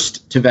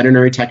first to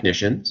veterinary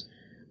technicians.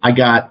 I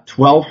got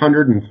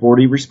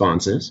 1,240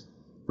 responses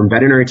from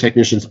veterinary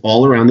technicians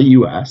all around the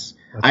U.S.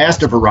 I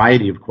asked a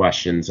variety of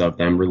questions of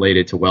them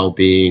related to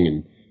well-being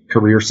and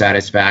career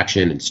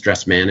satisfaction and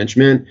stress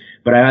management.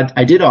 But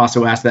I did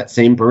also ask that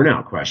same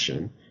burnout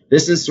question.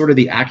 This is sort of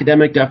the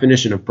academic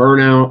definition of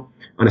burnout.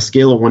 On a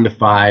scale of 1 to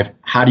 5,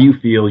 how do you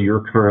feel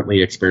you're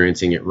currently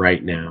experiencing it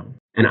right now?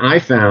 And I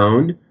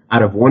found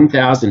out of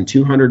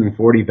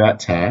 1,240 vet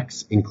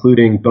techs,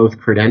 including both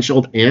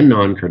credentialed and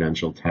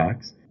non-credentialed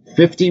techs,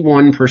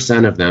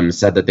 51% of them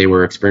said that they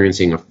were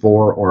experiencing a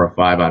 4 or a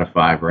 5 out of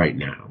 5 right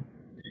now.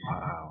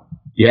 Wow.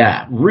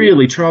 Yeah,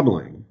 really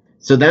troubling.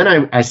 So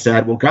then I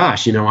said, well,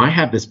 gosh, I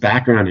have this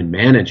background in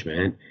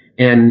management,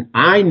 and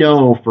I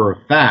know for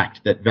a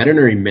fact that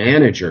veterinary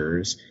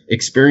managers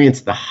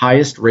experience the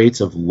highest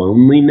rates of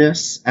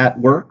loneliness at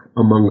work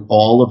among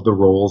all of the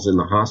roles in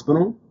the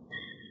hospital.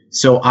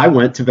 So I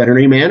went to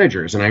veterinary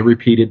managers and I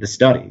repeated the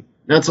study.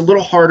 Now, it's a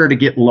little harder to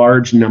get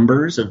large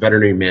numbers of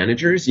veterinary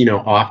managers.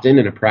 Often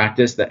in a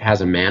practice that has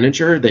a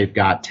manager, they've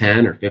got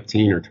 10 or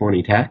 15 or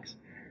 20 techs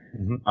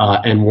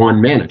and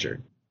one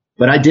manager.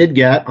 But I did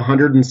get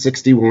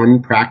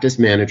 161 practice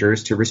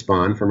managers to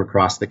respond from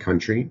across the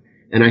country,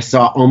 and I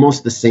saw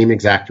almost the same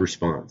exact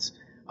response.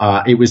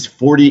 It was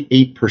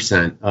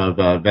 48%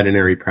 of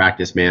veterinary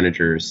practice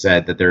managers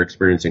said that they're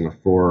experiencing a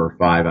 4 or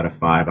 5 out of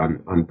 5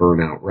 on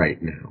burnout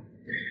right now.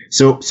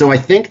 So I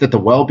think that the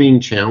well-being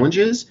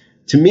challenges,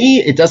 to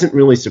me, it doesn't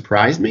really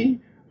surprise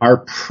me, are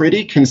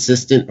pretty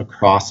consistent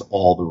across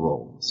all the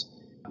roles.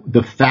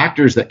 The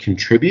factors that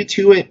contribute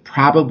to it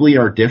probably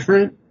are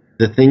different.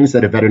 The things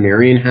that a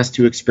veterinarian has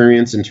to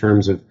experience in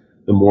terms of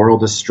the moral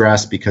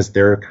distress because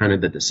they're kind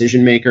of the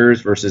decision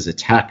makers versus a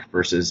tech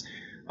versus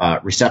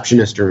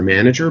receptionist or a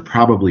manager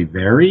probably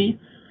vary.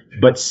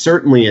 But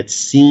certainly it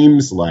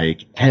seems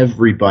like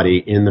everybody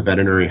in the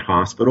veterinary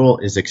hospital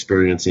is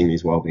experiencing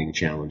these well-being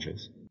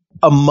challenges.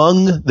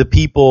 Among the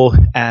people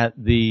at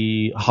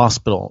the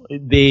hospital,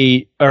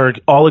 they are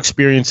all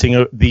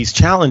experiencing these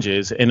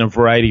challenges in a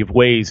variety of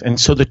ways. And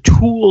so the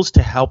tools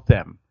to help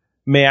them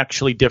may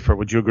actually differ.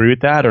 Would you agree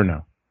with that or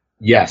no?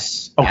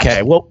 Yes. Okay.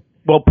 Absolutely.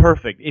 Well,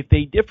 perfect. If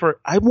they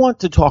differ, I want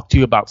to talk to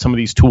you about some of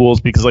these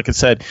tools because, like I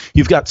said,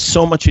 you've got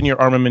so much in your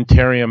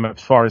armamentarium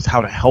as far as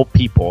how to help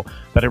people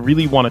that I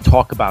really want to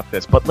talk about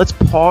this. But let's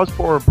pause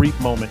for a brief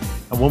moment,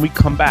 and when we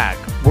come back,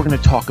 we're going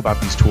to talk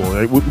about these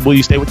tools. Will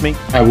you stay with me?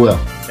 I will.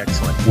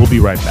 Excellent. We'll be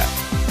right back.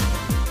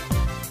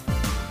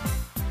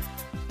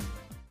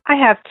 I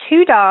have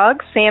 2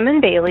 dogs, Sam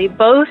and Bailey.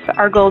 Both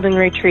are golden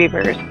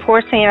retrievers.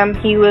 Poor Sam,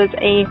 he was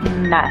a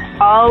mess.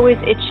 Always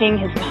itching.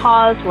 His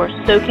paws were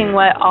soaking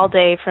wet all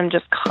day from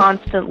just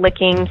constant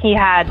licking. He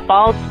had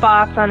bald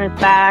spots on his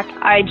back.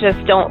 I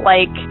just don't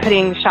like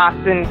putting shots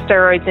and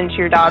steroids into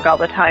your dog all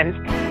the time.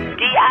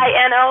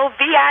 DINOVITE.com.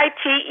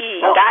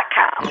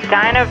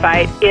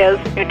 Dynovite is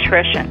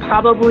nutrition.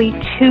 Probably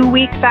 2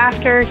 weeks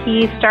after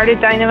he started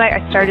Dynovite,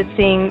 I started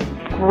seeing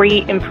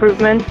great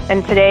improvements,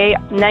 and today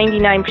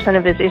 99%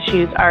 of his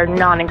issues are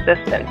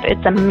non-existent.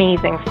 It's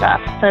amazing stuff.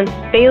 Since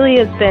Bailey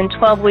has been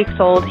 12 weeks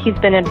old, he's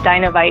been a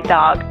Dynovite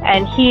dog,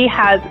 and he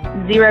has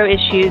 0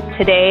 issues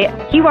today.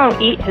 He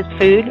won't eat his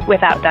food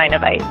without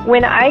Dynovite.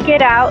 When I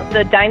get out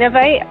the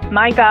Dynovite,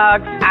 my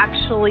dogs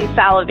actually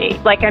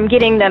salivate, like I'm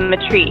getting them a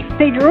treat.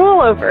 They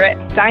drool over it.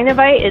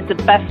 Dynovite is the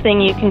best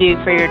thing you can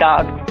do for your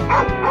dog.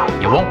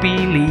 You won't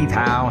believe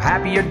how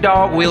happy your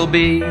dog will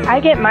be. I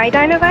get my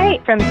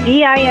Dynovite from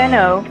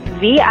DINOVITE.com.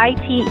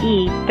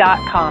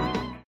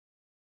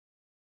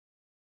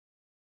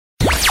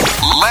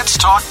 Let's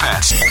talk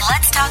pets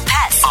Let's talk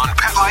pets on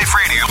Pet Life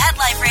Radio.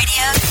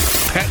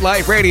 Pet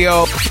Life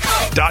Radio.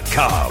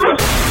 PetLifeRadio.com.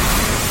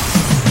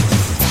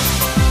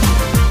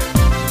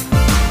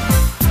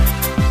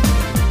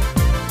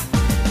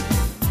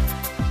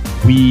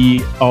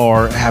 We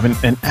are having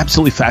an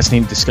absolutely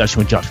fascinating discussion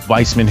with Josh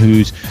Weissman,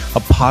 who's a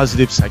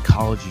positive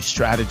psychology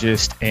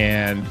strategist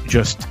and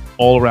just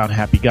all-around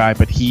happy guy.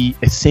 But he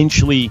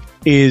essentially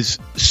is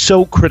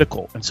so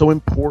critical and so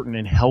important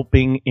in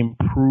helping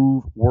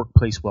improve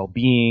workplace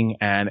well-being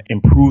and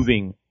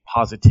improving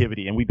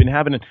positivity. And we've been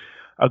having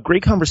a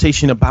great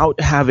conversation about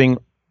having,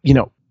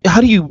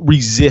 how do you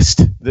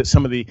resist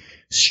some of the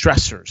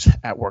stressors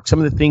at work, some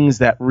of the things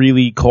that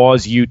really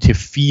cause you to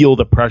feel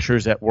the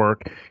pressures at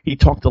work? He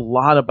talked a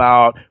lot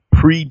about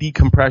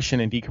pre-decompression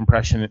and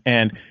decompression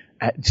and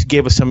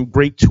gave us some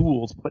great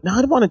tools. But now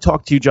I want to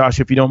talk to you, Josh,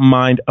 if you don't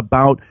mind,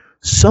 about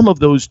some of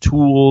those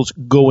tools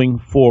going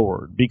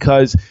forward.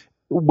 Because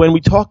when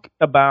we talk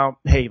about,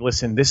 hey,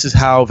 listen, this is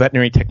how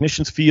veterinary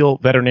technicians feel,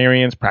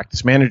 veterinarians,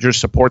 practice managers,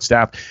 support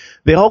staff,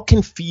 they all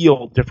can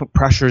feel different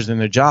pressures in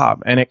their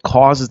job, and it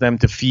causes them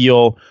to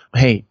feel,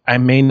 hey, I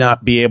may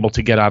not be able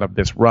to get out of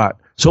this rut.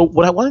 So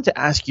what I wanted to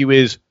ask you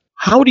is,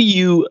 how do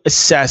you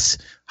assess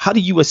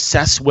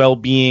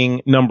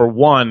well-being, number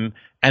one,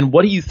 and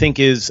what do you think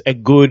is a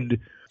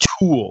good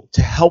tool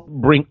to help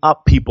bring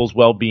up people's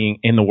well-being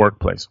in the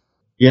workplace?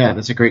 Yeah,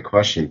 that's a great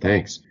question.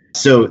 Thanks.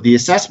 So the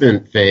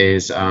assessment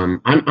phase, I'm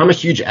a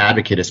huge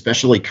advocate,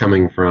 especially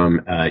coming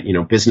from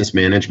business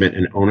management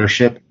and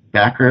ownership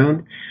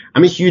background.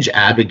 I'm a huge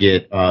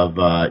advocate of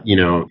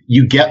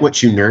you get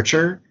what you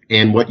nurture,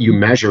 and what you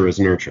measure is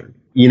nurtured.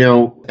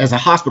 As a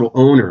hospital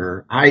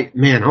owner,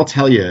 I'll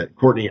tell you,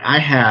 Courtney, I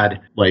had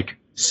like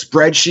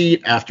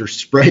spreadsheet after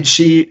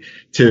spreadsheet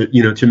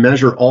to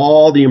measure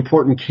all the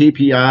important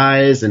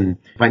KPIs and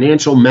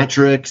financial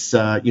metrics,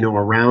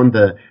 around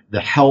the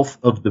health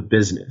of the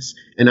business.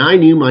 And I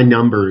knew my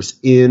numbers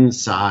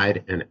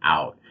inside and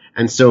out.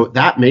 And so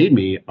that made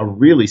me a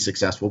really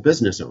successful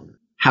business owner.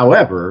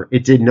 However,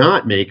 it did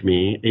not make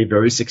me a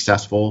very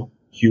successful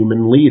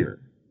human leader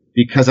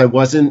because I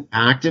wasn't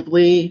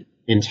actively,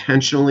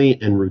 intentionally,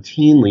 and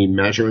routinely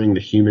measuring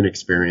the human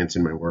experience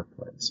in my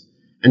workplace.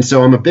 And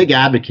so I'm a big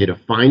advocate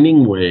of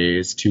finding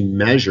ways to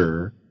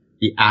measure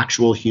the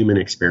actual human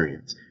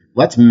experience.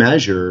 Let's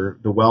measure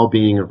the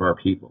well-being of our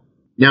people.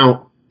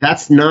 Now,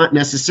 that's not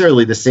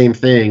necessarily the same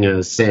thing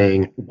as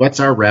saying, what's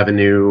our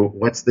revenue?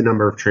 What's the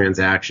number of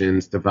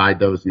transactions? Divide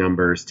those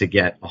numbers to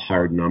get a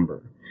hard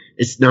number.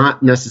 It's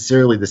not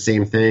necessarily the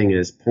same thing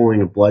as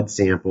pulling a blood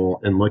sample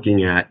and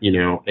looking at,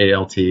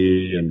 ALT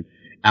and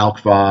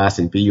alk-phos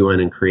and BUN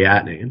and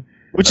creatinine.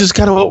 Which is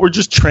kind of what we're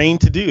just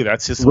trained to do.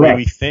 That's just the way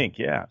we think.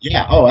 Yeah.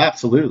 Yeah. Oh,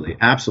 absolutely.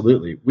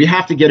 Absolutely. We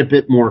have to get a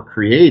bit more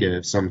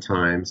creative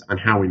sometimes on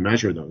how we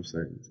measure those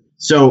things.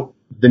 So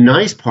the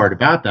nice part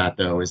about that,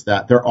 though, is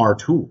that there are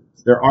tools.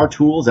 There are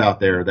tools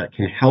out there that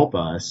can help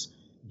us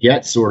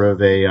get sort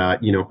of a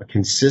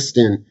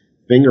consistent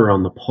finger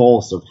on the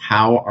pulse of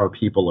how our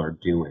people are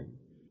doing.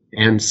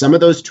 And some of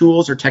those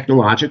tools are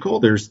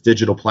technological. There's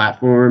digital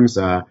platforms,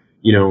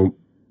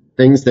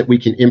 things that we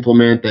can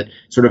implement that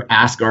sort of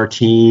ask our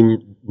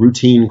team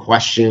routine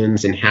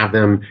questions and have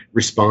them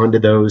respond to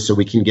those so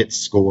we can get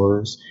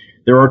scores.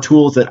 There are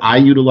tools that I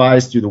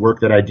utilize through the work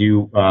that I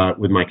do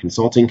with my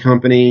consulting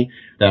company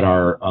that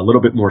are a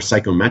little bit more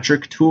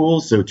psychometric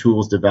tools, so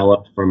tools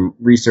developed from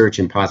research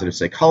in positive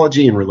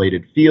psychology and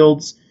related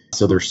fields.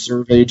 So there's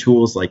survey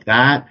tools like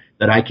that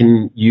I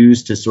can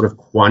use to sort of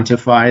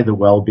quantify the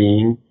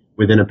well-being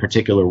within a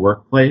particular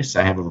workplace.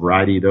 I have a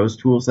variety of those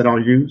tools that I'll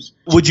use.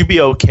 Would you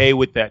be okay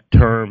with that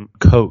term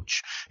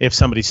coach? If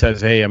somebody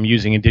says, hey, I'm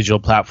using a digital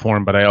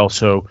platform, but I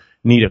also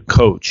need a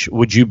coach,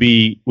 would you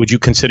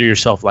consider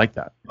yourself like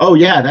that? Oh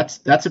yeah,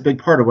 that's a big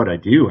part of what I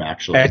do,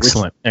 actually.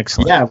 Excellent.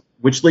 Yeah,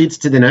 which leads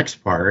to the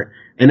next part,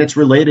 and it's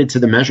related to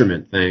the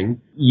measurement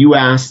thing. You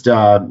asked,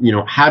 how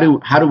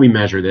do we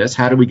measure this?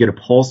 How do we get a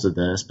pulse of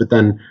this? But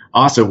then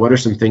also, what are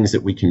some things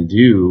that we can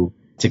do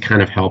to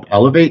kind of help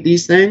elevate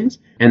these things?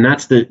 And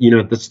that's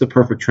the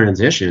perfect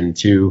transition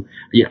to,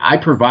 I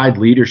provide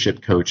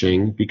leadership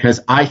coaching because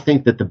I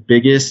think that the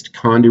biggest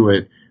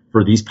conduit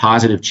for these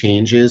positive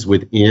changes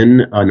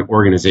within an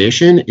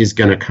organization is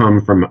going to come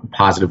from a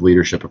positive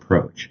leadership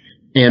approach.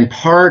 And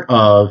part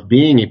of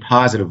being a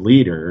positive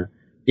leader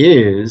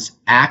is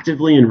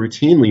actively and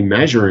routinely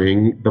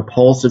measuring the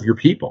pulse of your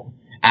people,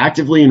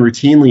 actively and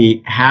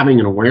routinely having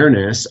an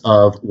awareness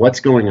of what's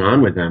going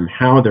on with them,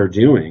 how they're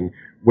doing,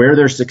 where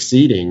they're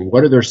succeeding,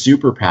 what are their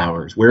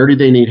superpowers, where do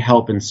they need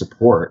help and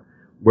support,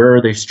 where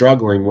are they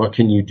struggling, what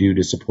can you do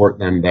to support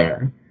them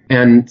there?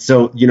 And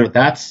so,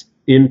 that's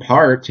in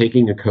part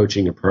taking a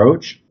coaching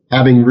approach,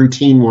 having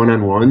routine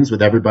one-on-ones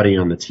with everybody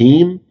on the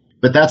team.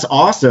 But that's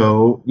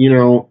also,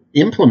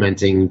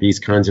 implementing these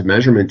kinds of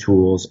measurement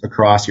tools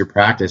across your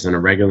practice on a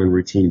regular and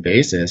routine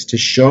basis to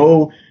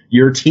show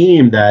your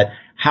team that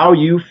how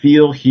you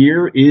feel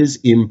here is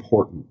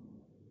important.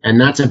 And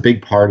that's a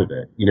big part of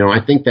it. I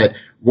think that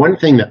one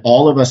thing that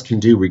all of us can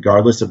do,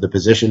 regardless of the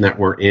position that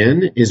we're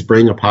in, is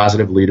bring a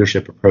positive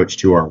leadership approach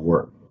to our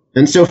work.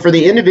 And so for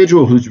the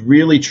individual who's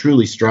really,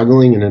 truly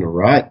struggling and in a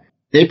rut,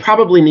 they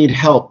probably need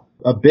help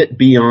a bit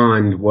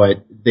beyond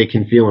what they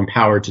can feel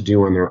empowered to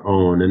do on their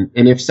own.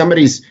 And if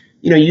somebody's,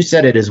 you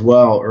said it as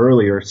well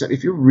earlier, so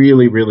if you're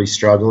really, really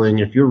struggling,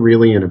 if you're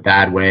really in a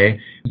bad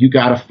way, you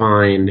got to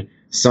find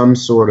some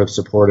sort of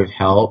supportive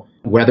help,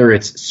 whether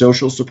it's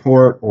social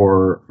support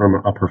or from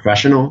a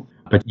professional,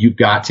 but you've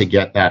got to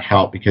get that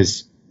help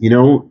because,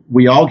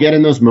 we all get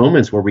in those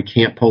moments where we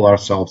can't pull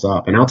ourselves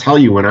up. And I'll tell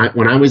you, when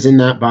I was in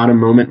that bottom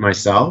moment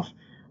myself,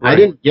 right, I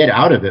didn't get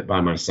out of it by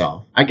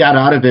myself. I got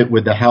out of it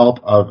with the help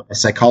of a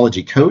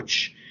psychology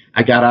coach.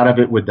 I got out of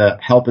it with the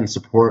help and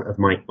support of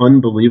my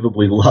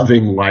unbelievably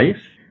loving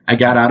wife. I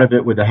got out of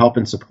it with the help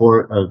and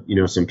support of,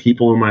 some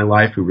people in my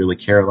life who really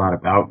care a lot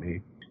about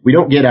me. We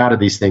don't get out of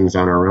these things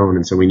on our own,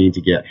 and so we need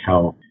to get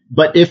help.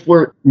 But if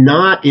we're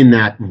not in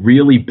that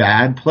really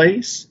bad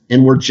place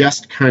and we're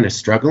just kind of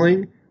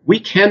struggling, we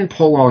can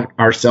pull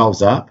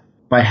ourselves up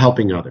by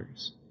helping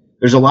others.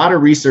 There's a lot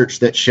of research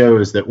that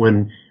shows that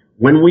when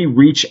we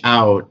reach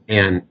out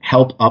and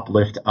help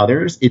uplift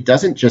others, it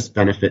doesn't just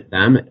benefit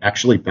them, it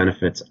actually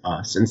benefits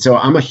us. And so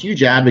I'm a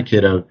huge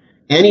advocate of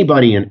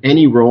anybody in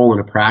any role in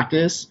a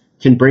practice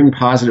can bring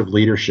positive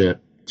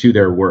leadership to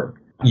their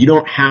work. You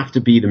don't have to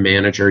be the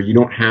manager, you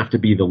don't have to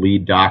be the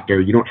lead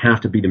doctor, you don't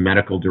have to be the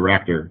medical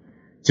director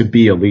to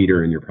be a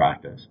leader in your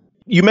practice.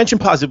 You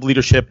mentioned positive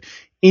leadership.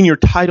 In your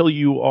title,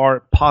 you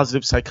are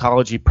positive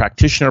psychology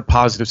practitioner,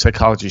 positive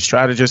psychology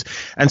strategist.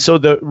 And so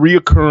the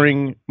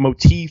reoccurring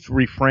motif,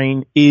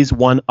 refrain is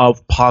one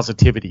of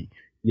positivity.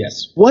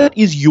 Yes. What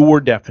is your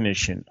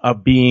definition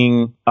of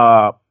being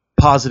a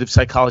positive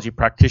psychology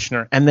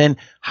practitioner? And then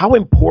how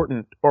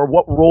important or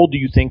what role do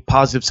you think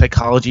positive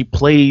psychology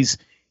plays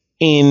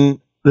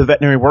in the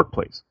veterinary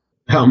workplace?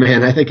 Oh,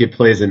 man, I think it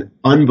plays an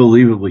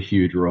unbelievably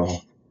huge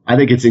role. I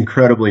think it's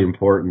incredibly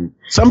important.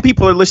 Some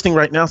people are listening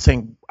right now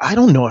saying, I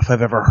don't know if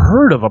I've ever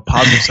heard of a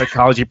positive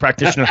psychology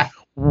practitioner.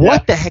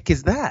 What the heck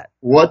is that?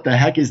 What the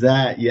heck is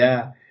that?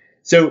 Yeah.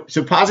 So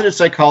positive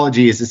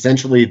psychology is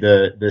essentially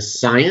the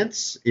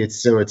science.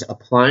 It's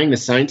applying the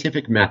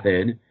scientific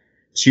method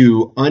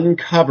to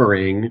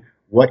uncovering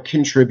what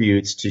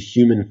contributes to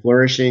human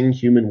flourishing,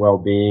 human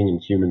well-being, and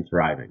human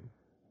thriving.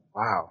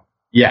 Wow.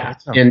 Yeah.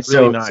 That sounds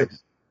really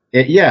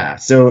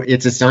nice. So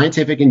it's a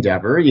scientific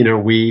endeavor.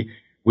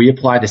 We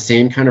apply the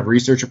same kind of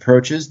research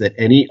approaches that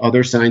any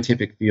other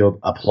scientific field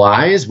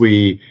applies.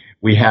 We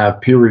have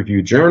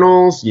peer-reviewed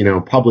journals,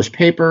 published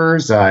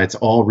papers. It's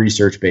all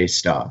research-based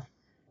stuff.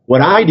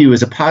 What I do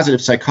as a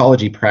positive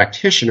psychology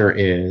practitioner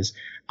is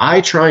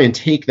I try and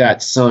take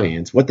that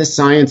science, what the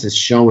science is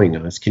showing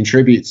us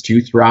contributes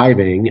to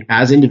thriving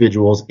as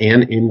individuals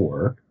and in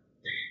work,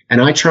 and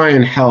I try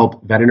and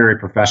help veterinary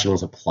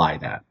professionals apply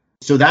that.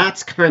 So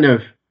that's kind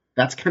of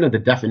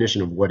the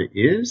definition of what it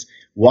is,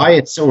 why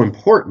it's so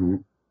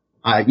important.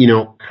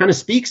 Kind of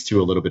speaks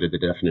to a little bit of the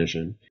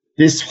definition.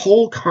 This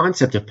whole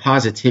concept of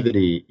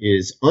positivity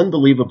is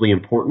unbelievably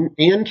important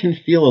and can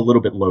feel a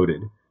little bit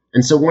loaded.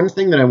 And so one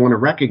thing that I want to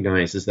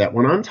recognize is that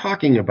when I'm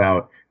talking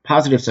about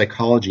positive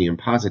psychology and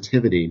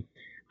positivity,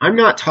 I'm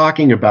not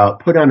talking about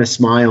put on a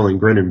smile and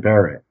grin and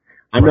bear it.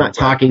 I'm not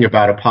talking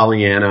about a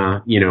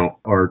Pollyanna,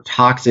 or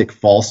toxic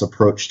false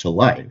approach to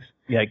life.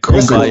 Yeah,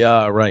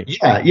 kumbaya, right.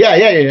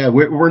 Yeah.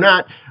 We're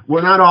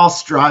not all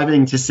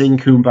striving to sing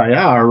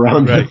kumbaya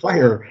around the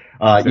fire,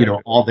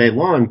 all day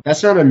long.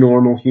 That's not a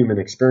normal human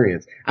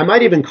experience. I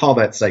might even call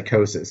that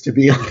psychosis, to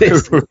be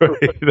honest.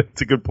 Right.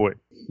 That's a good point.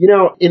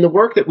 In the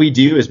work that we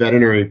do as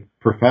veterinary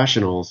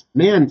professionals,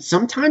 man,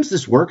 sometimes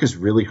this work is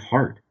really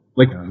hard.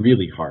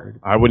 Really hard.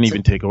 I wouldn't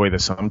even take away the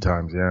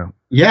sometimes, yeah.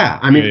 Yeah,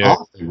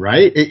 often,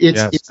 right?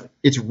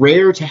 It's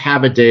rare to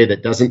have a day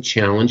that doesn't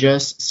challenge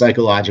us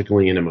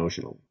psychologically and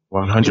emotionally.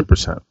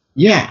 100%.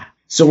 Yeah.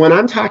 So when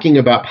I'm talking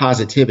about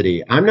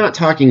positivity, I'm not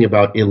talking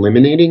about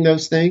eliminating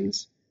those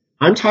things.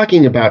 I'm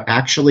talking about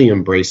actually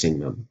embracing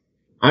them.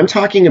 I'm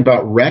talking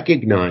about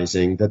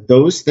recognizing that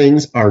those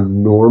things are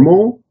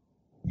normal,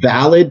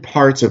 valid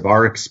parts of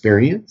our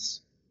experience,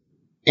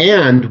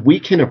 and we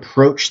can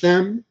approach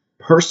them,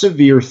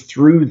 persevere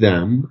through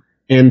them,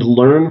 and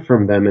learn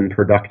from them in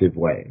productive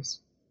ways.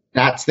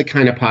 That's the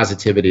kind of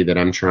positivity that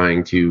I'm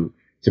trying to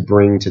to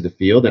bring to the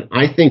field. And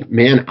I think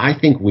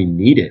we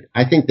need it.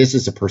 I think this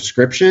is a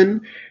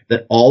prescription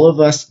that all of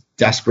us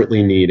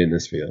desperately need in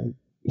this field.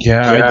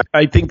 Yeah,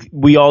 I think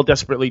we all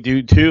desperately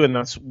do too. And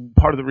that's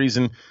part of the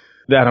reason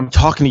that I'm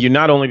talking to you,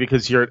 not only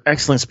because you're an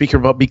excellent speaker,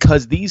 but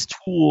because these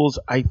tools,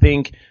 I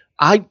think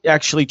I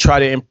actually try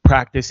to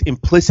practice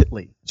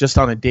implicitly just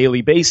on a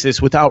daily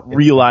basis without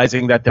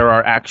realizing that there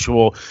are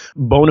actual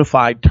bona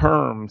fide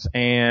terms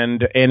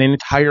and an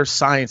entire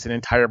science, an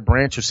entire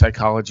branch of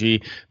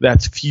psychology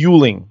that's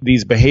fueling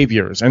these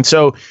behaviors. And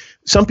so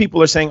some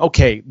people are saying,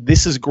 okay,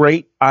 this is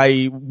great.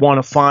 I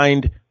want to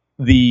find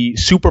the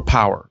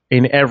superpower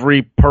in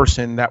every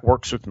person that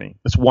works with me.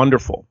 It's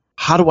wonderful.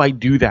 How do I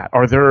do that?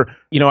 Are there,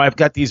 I've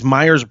got these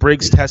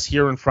Myers-Briggs tests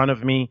here in front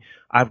of me.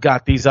 I've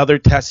got these other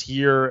tests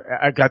here.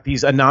 I've got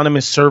these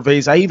anonymous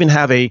surveys. I even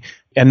have a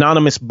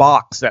anonymous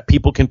box that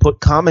people can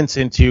put comments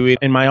into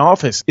in my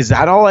office. Is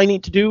that all I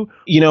need to do?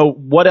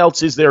 What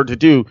else is there to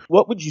do?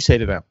 What would you say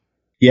to them?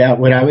 Yeah,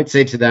 what I would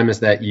say to them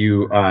is that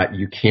you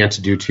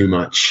can't do too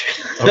much.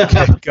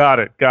 Okay, got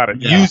it.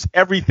 Yeah. Use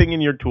everything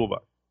in your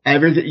toolbox.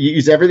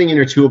 Use everything in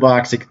your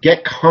toolbox.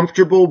 Get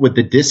comfortable with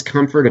the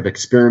discomfort of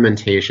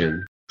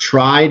experimentation.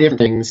 Try different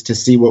things to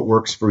see what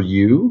works for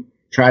you.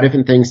 Try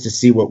different things to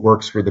see what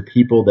works for the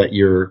people that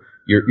you're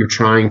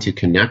trying to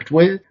connect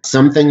with.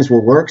 Some things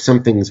will work,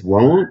 some things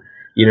won't.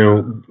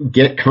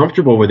 Get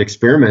comfortable with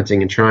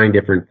experimenting and trying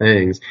different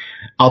things.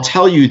 I'll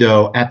tell you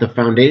though, at the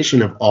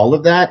foundation of all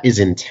of that is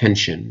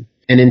intention.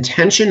 And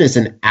intention is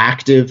an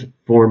active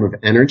form of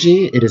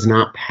energy. It is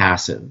not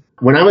passive.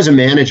 When I was a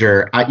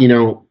manager,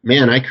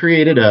 I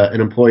created an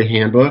employee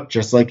handbook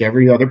just like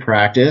every other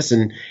practice.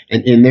 And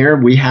in there,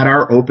 we had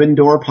our open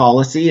door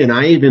policy. And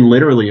I even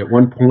literally at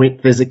one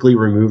point physically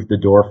removed the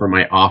door from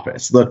my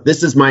office. Look,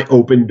 this is my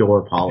open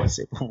door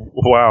policy.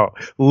 Wow.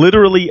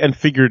 Literally and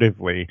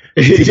figuratively.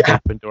 Yeah.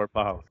 Open door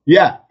policy.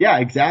 Yeah,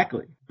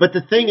 exactly. But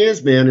the thing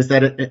is, man, is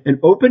that an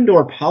open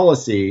door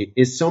policy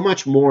is so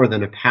much more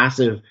than a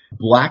passive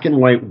black and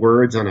white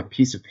words on a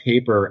piece of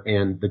paper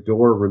and the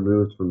door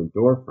removed from the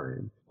door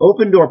frame.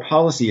 Open door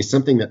policy is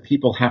something that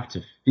people have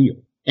to feel.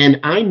 And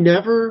I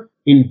never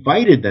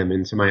invited them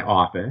into my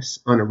office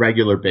on a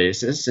regular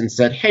basis and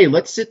said, hey,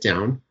 let's sit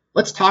down.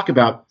 Let's tell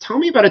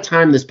me about a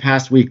time this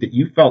past week that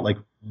you felt like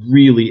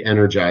really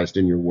energized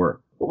in your work.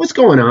 What was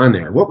going on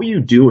there? What were you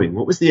doing?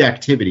 What was the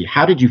activity?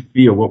 How did you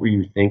feel? What were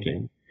you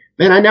thinking?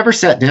 Man, I never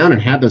sat down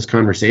and had those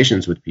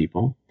conversations with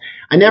people.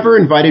 I never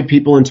invited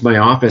people into my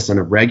office on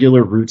a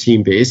regular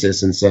routine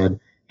basis and said,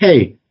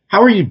 hey,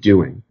 how are you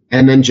doing?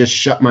 And then just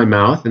shut my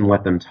mouth and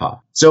let them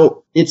talk.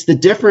 So it's the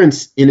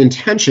difference in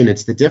intention.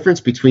 It's the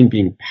difference between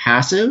being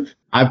passive.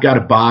 I've got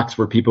a box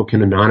where people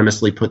can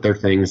anonymously put their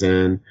things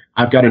in.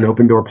 I've got an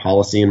open door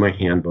policy in my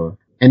handbook,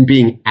 and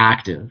being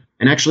active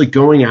and actually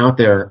going out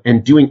there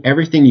and doing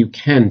everything you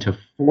can to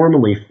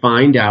formally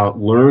find out,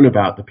 learn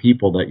about the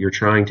people that you're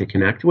trying to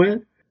connect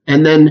with,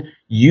 and then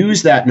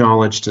use that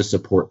knowledge to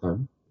support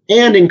them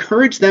and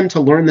encourage them to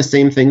learn the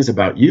same things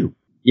about you.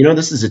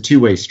 This is a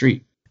two-way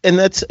street. And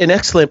that's an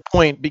excellent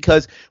point,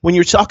 because when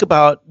you talk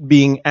about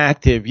being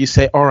active, you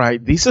say, all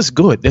right, this is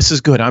good.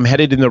 I'm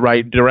headed in the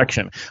right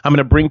direction. I'm going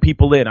to bring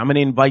people in. I'm going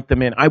to invite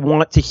them in. I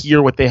want to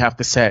hear what they have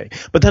to say.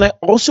 But then I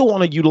also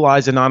want to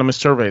utilize anonymous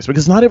surveys,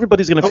 because not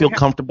everybody's going to feel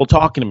comfortable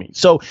talking to me.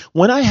 So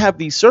when I have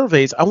these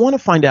surveys, I want to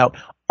find out,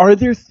 are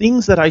there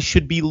things that I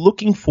should be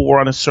looking for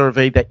on a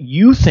survey that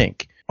you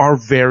think are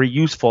very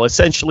useful?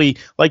 Essentially,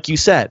 like you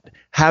said,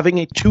 having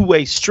a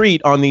two-way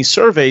street on these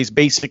surveys,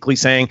 basically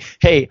saying,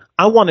 hey,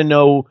 I want to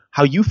know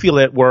how you feel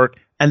at work,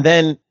 and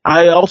then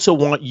I also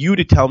want you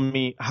to tell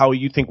me how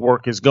you think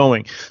work is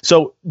going.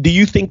 So do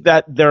you think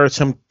that there are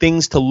some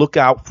things to look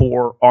out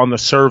for on the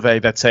survey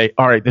that say,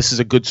 all right, this is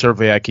a good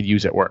survey I could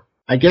use at work?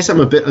 I guess I'm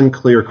a bit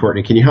unclear,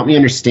 Courtney. Can you help me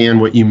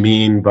understand what you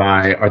mean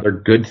by, are there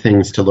good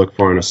things to look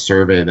for on a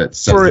survey that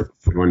says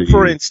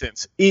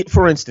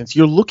for instance,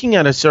 you're looking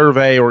at a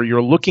survey or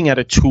you're looking at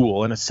a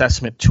tool, an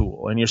assessment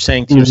tool, and you're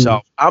saying to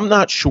yourself, I'm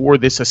not sure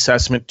this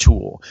assessment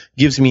tool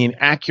gives me an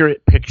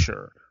accurate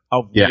picture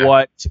of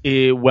what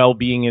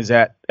well-being is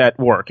at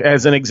work.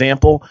 As an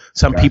example,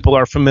 some people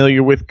are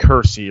familiar with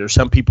Kersey, or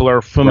some people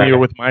are familiar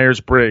with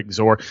Myers-Briggs,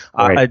 or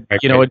a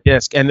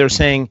DISC, and they're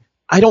saying,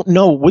 I don't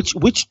know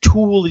which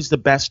tool is the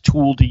best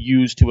tool to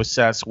use to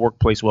assess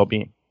workplace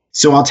well-being.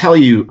 So I'll tell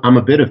you, I'm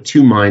a bit of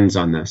two minds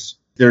on this.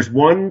 There's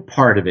one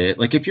part of it,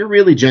 like if you're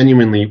really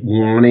genuinely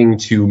wanting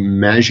to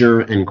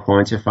measure and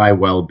quantify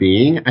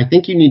well-being, I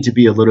think you need to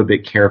be a little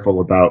bit careful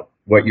about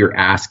what you're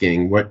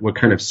asking, what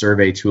kind of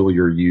survey tool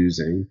you're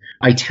using.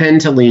 I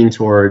tend to lean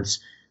towards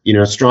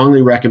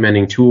strongly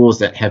recommending tools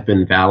that have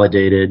been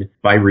validated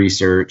by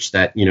research,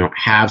 that,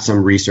 have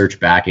some research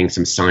backing,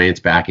 some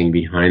science backing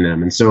behind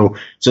them. And so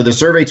the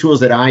survey tools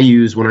that I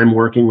use when I'm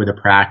working with a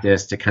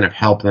practice to kind of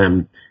help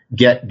them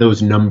get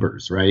those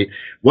numbers, right?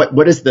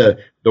 What is the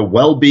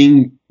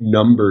well-being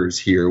numbers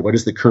here? What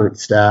is the current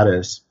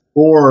status?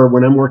 Or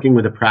when I'm working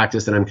with a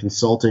practice that I'm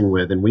consulting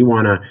with and we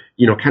want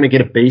to, kind of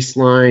get a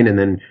baseline and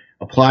then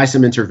apply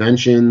some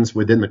interventions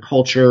within the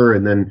culture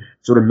and then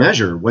sort of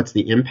measure what's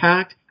the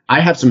impact.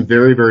 I have some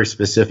very, very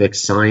specific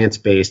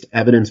science-based,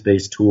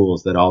 evidence-based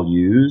tools that I'll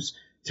use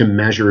to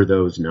measure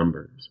those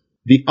numbers.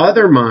 The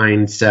other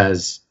mind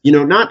says,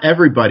 not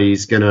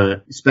everybody's going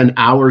to spend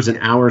hours and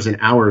hours and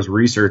hours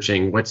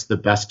researching what's the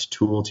best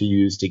tool to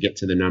use to get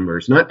to the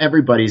numbers. Not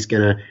everybody's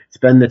going to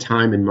spend the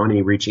time and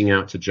money reaching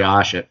out to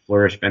Josh at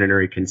Flourish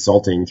Veterinary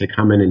Consulting to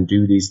come in and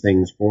do these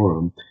things for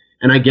them.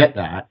 And I get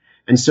that.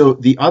 And so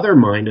the other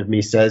mind of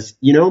me says,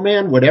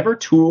 man, whatever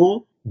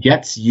tool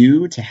gets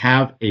you to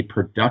have a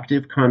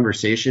productive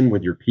conversation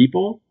with your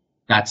people,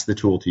 that's the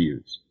tool to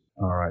use.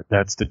 All right,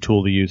 that's the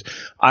tool to use.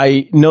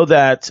 I know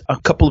that a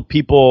couple of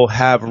people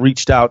have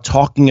reached out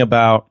talking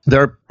about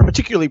their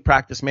particularly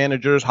practice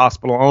managers,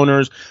 hospital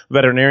owners,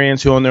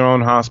 veterinarians who own their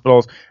own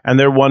hospitals, and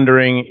they're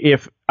wondering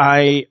if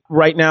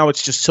right now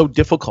it's just so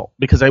difficult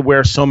because I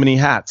wear so many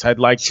hats. I'd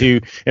like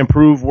to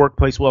improve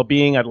workplace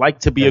well-being. I'd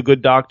like to be a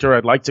good doctor.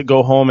 I'd like to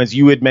go home. As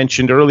you had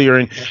mentioned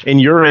earlier in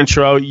your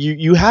intro,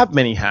 you have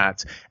many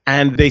hats.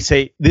 And they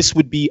say this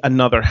would be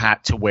another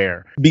hat to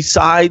wear.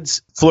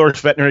 Besides Flourish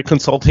Veterinary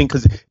Consulting,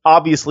 because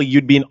obviously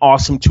you'd be an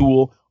awesome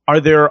tool, are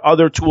there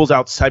other tools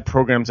outside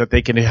programs that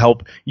they can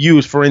help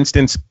use? For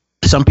instance,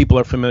 some people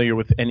are familiar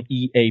with an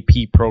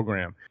EAP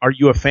program. Are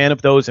you a fan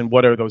of those, and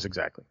what are those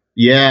exactly?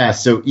 Yeah,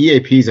 so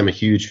EAPs I'm a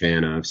huge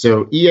fan of.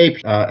 So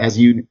EAP, as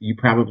you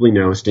probably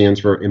know, stands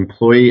for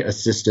Employee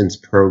Assistance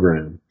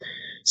Program.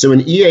 So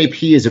an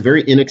EAP is a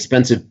very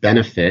inexpensive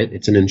benefit.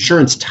 It's an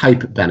insurance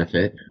type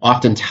benefit,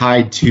 often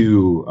tied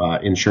to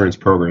insurance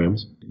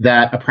programs,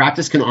 that a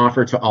practice can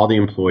offer to all the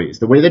employees.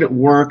 The way that it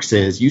works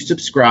is you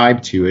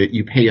subscribe to it,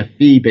 you pay a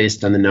fee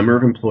based on the number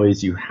of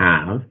employees you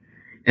have,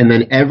 and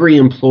then every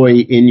employee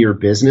in your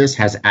business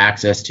has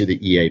access to the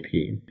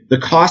EAP. The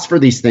cost for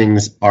these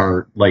things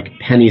are like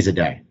pennies a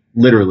day,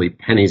 literally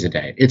pennies a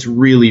day. It's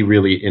really,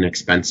 really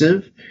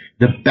inexpensive.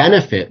 The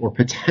benefit or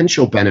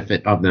potential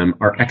benefit of them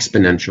are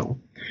exponential.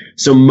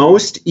 So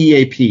most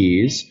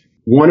EAPs,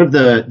 one of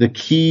the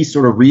key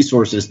sort of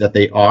resources that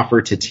they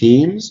offer to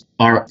teams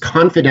are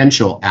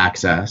confidential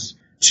access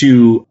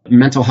to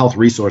mental health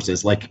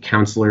resources like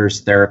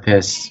counselors,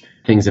 therapists,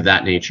 things of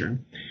that nature.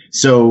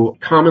 So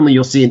commonly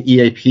you'll see an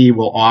EAP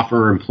will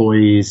offer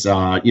employees,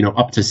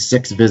 up to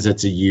 6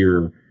 visits a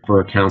year for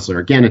a counselor.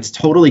 Again, it's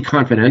totally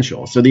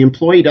confidential. So the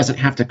employee doesn't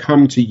have to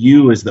come to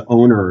you as the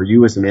owner or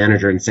you as the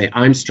manager and say,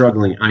 I'm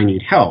struggling, I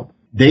need help.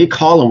 They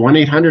call a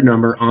 1-800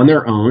 number on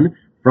their own,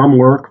 from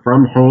work,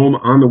 from home,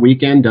 on the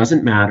weekend,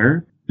 doesn't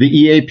matter. The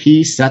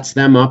EAP sets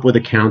them up with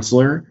a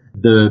counselor.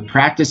 The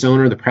practice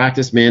owner, the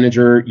practice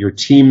manager, your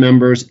team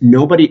members,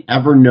 nobody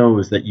ever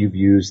knows that you've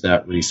used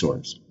that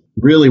resource.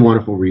 Really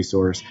wonderful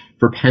resource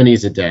for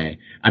pennies a day.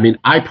 I mean,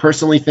 I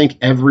personally think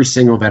every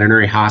single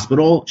veterinary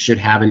hospital should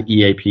have an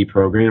EAP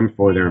program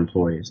for their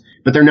employees.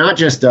 But they're not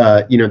just,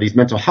 these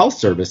mental health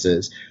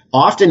services.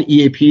 Often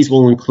EAPs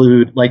will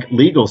include like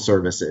legal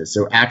services,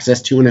 so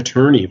access to an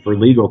attorney for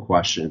legal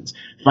questions,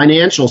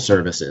 financial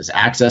services,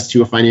 access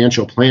to a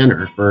financial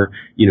planner for,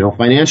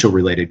 financial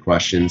related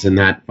questions. And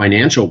that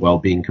financial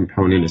well-being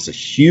component is a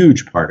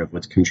huge part of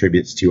what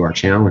contributes to our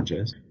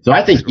challenges. So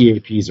I think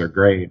EAPs are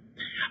great.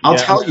 I'll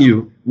tell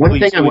you one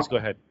thing. Please go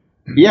ahead.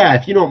 Yeah,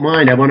 if you don't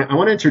mind, I want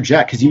to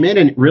interject because you made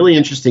a really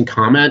interesting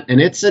comment, and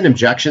it's an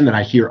objection that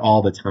I hear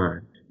all the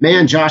time.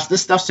 Man, Josh,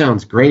 this stuff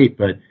sounds great,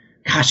 but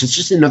gosh, it's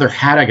just another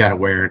hat I got to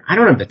wear, and I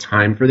don't have the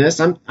time for this.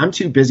 I'm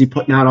too busy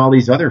putting out all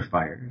these other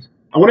fires.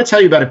 I want to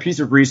tell you about a piece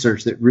of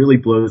research that really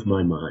blows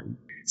my mind.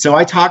 So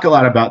I talk a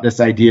lot about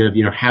this idea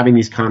of, having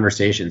these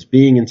conversations,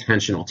 being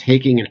intentional,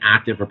 taking an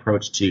active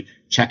approach to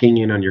checking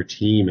in on your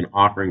team and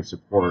offering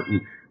support.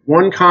 And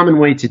one common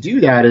way to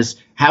do that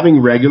is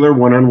having regular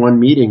one-on-one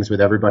meetings with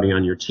everybody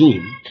on your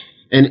team.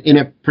 And in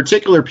a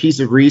particular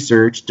piece of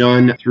research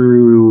done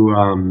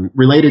through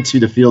related to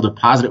the field of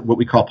what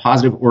we call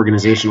positive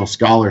organizational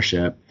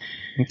scholarship,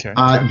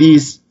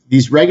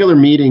 these regular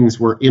meetings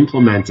were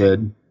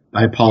implemented.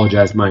 I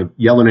apologize, my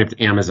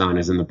yellow-naped Amazon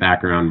is in the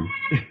background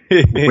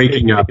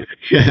waking up.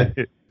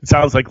 It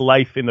sounds like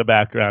life in the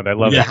background. I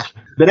love it.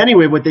 But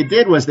anyway, what they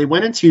did was they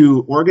went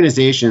into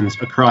organizations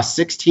across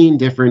 16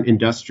 different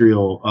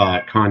industrial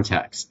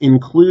contexts,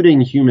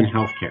 including human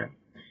healthcare.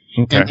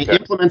 Okay. And they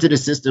implemented a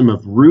system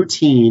of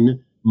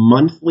routine,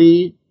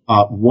 monthly,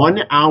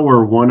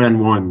 1-hour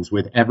one-on-ones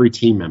with every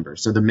team member.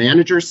 So the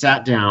manager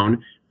sat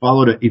down,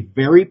 followed a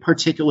very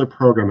particular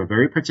program, a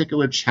very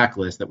particular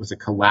checklist that was a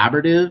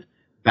collaborative,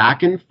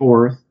 back and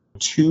forth,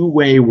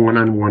 2-way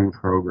one-on-one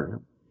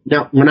program.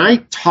 Now, when I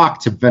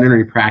talk to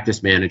veterinary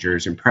practice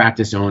managers and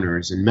practice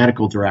owners and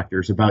medical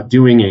directors about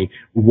doing a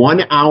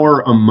 1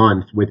 hour a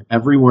month with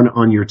everyone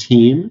on your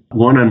team,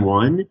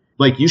 one-on-one,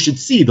 like you should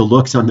see the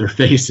looks on their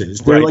faces.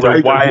 They're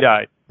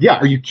wide-eyed. Yeah,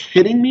 are you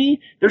kidding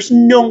me? There's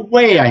no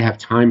way I have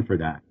time for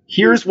that.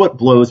 Here's what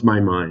blows my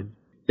mind.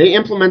 They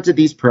implemented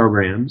these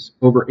programs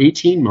over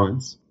 18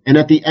 months, and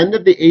at the end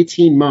of the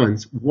 18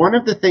 months, one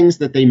of the things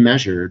that they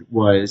measured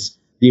was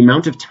the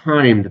amount of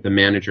time that the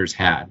managers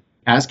had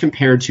as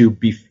compared to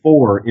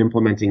before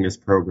implementing this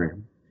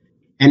program.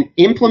 And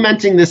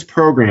implementing this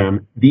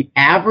program, the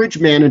average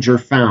manager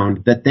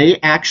found that they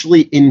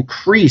actually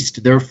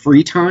increased their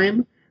free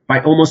time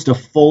by almost a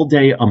full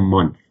day a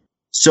month.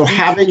 So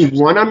having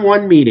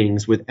one-on-one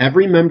meetings with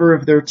every member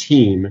of their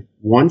team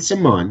once a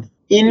month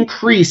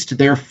increased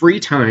their free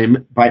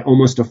time by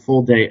almost a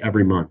full day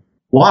every month.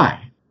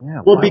 Why?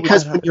 Well,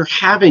 because when you're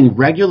having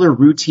regular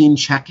routine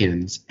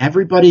check-ins,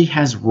 everybody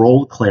has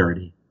role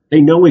clarity.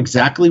 They know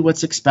exactly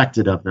what's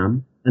expected of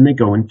them, and they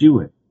go and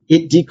do it.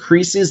 It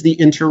decreases the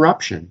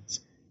interruptions.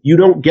 You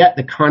don't get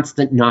the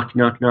constant knock,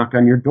 knock, knock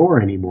on your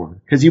door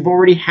anymore because you've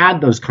already had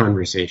those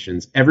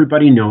conversations.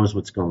 Everybody knows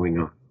what's going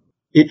on.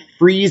 It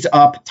frees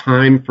up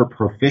time for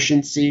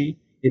proficiency.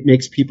 It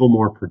makes people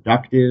more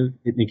productive.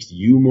 It makes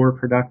you more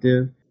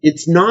productive.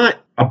 It's not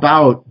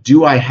about,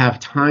 do I have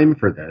time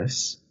for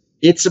this?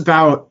 It's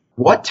about,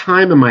 what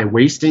time am I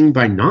wasting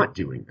by not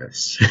doing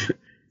this?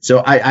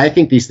 So I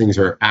think these things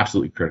are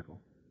absolutely critical.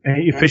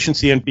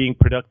 Efficiency and being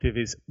productive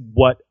is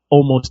what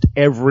almost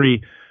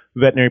every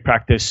veterinary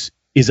practice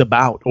is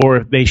about,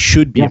 or they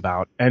should be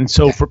about. And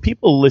so for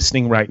people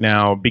listening right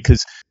now,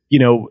 because,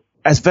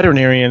 as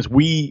veterinarians,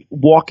 we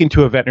walk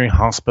into a veterinary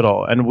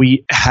hospital and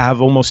we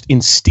have almost an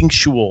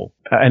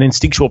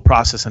instinctual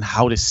process on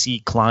how to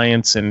see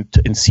clients and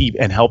see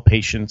and help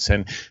patients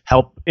and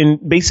help and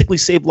basically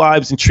save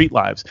lives and treat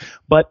lives.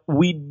 But a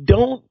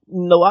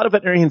lot of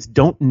veterinarians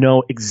don't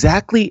know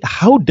exactly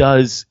how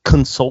does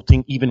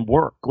consulting even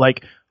work.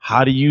 Like,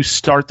 how do you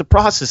start the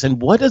process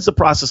and what does the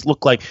process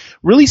look like?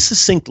 Really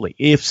succinctly,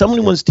 if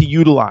someone wants to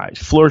utilize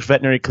Flourish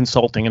Veterinary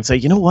Consulting and say,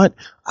 you know what,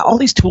 all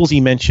these tools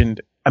he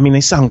mentioned,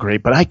 they sound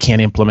great, but I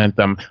can't implement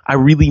them. I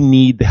really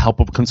need the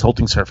help of a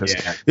consulting service.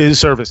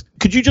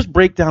 Could you just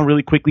break down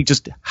really quickly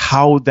just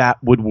how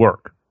that would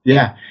work?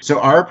 Yeah.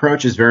 So our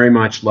approach is very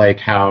much like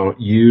how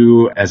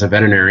you as a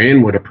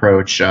veterinarian would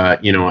approach, an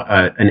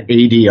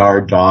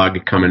ADR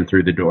dog coming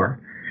through the door.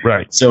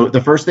 Right. So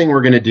the first thing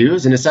we're going to do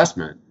is an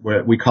assessment.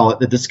 We call it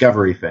the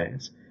discovery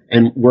phase.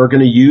 And we're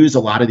going to use a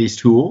lot of these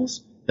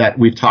tools that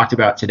we've talked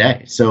about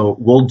today. So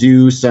we'll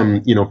do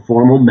some,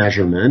 formal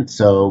measurement.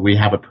 So we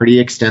have a pretty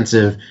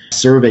extensive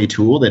survey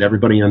tool that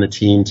everybody on the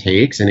team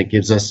takes, and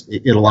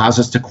it allows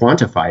us to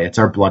quantify. It's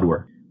our blood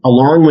work.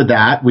 Along with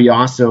that, we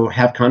also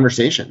have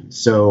conversations.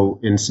 So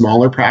in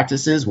smaller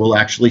practices, we'll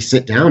actually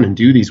sit down and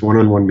do these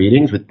one-on-one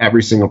meetings with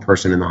every single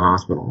person in the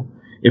hospital.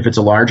 If it's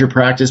a larger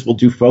practice, we'll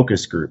do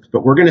focus groups.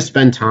 But we're going to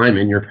spend time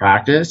in your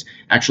practice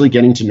actually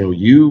getting to know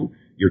you,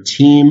 your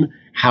team,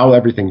 how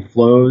everything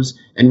flows,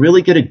 and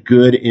really get a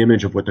good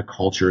image of what the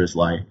culture is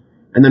like.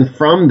 And then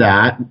from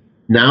that,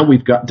 now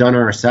we've done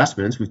our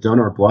assessments, we've done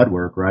our blood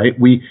work, right?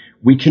 We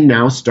can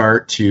now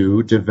start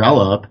to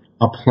develop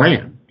a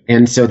plan.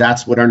 And so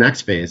that's what our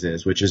next phase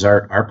is, which is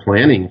our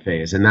planning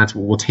phase. And that's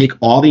what we'll take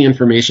all the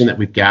information that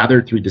we've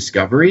gathered through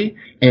discovery,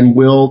 and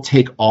we'll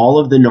take all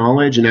of the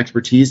knowledge and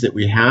expertise that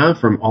we have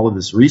from all of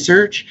this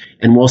research,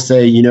 and we'll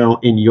say,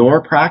 in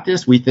your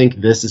practice, we think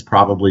this is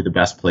probably the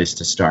best place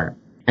to start.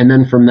 And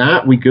then from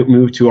that, we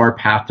move to our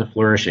path to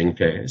flourishing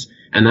phase.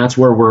 And that's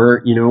where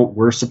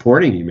we're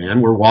supporting you, man.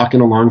 We're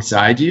walking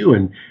alongside you,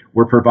 and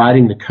we're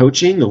providing the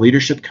coaching, the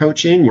leadership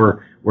coaching.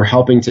 We're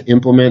helping to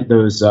implement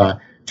those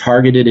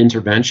targeted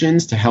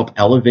interventions to help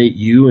elevate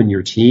you and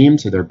your team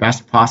to their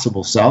best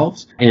possible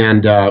selves.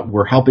 And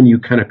we're helping you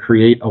kind of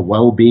create a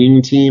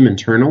well-being team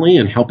internally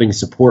and helping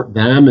support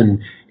them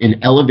and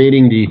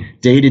elevating the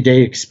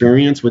day-to-day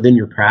experience within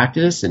your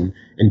practice and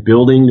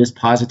building this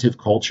positive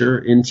culture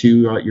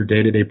into your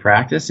day-to-day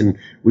practice. And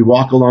we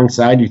walk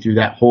alongside you through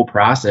that whole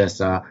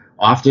process,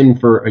 often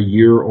for a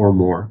year or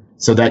more,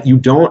 so that you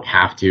don't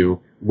have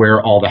to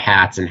wear all the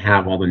hats and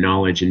have all the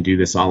knowledge and do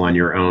this all on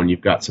your own. You've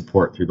got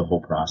support through the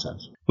whole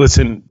process.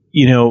 Listen,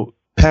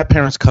 pet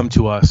parents come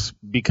to us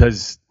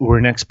because we're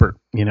an expert,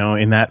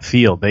 in that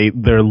field.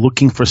 They're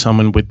looking for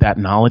someone with that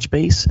knowledge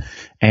base,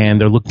 and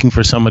they're looking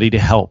for somebody to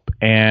help.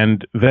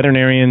 And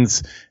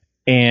veterinarians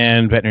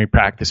and veterinary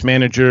practice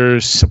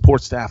managers,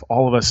 support staff,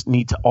 all of us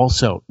need to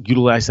also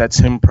utilize that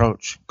same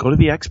approach. Go to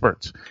the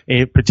experts,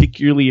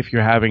 particularly if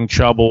you're having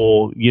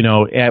trouble,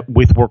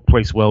 with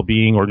workplace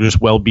well-being or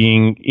just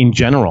well-being in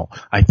general.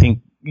 I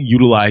think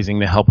utilizing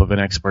the help of an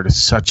expert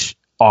is such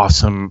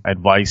awesome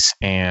advice.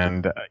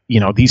 And,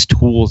 these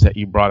tools that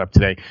you brought up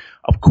today,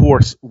 of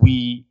course,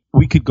 we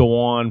could go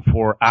on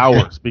for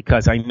hours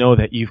because I know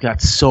that you've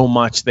got so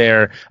much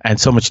there and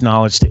so much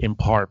knowledge to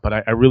impart.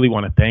 But I really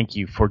want to thank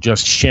you for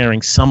just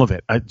sharing some of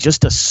it,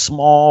 just a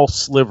small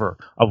sliver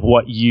of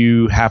what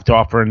you have to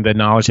offer and the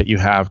knowledge that you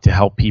have to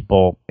help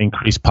people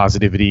increase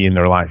positivity in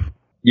their life.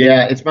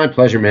 Yeah, it's my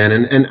pleasure, man.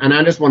 And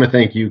I just want to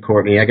thank you,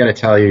 Courtney. I got to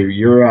tell you,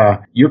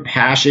 your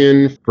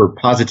passion for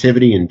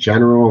positivity in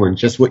general and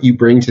just what you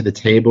bring to the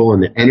table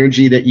and the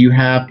energy that you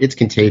have, it's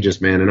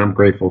contagious, man. And I'm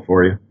grateful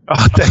for you.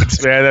 Oh,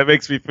 thanks, man. That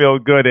makes me feel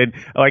good. And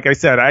like I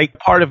said,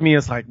 part of me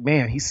is like,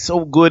 man, he's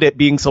so good at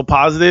being so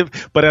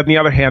positive. But on the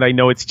other hand, I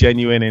know it's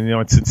genuine and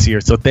it's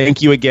sincere. So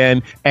thank you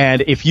again.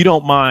 And if you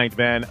don't mind,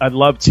 man, I'd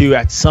love to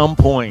at some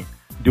point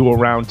do a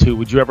round two.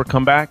 Would you ever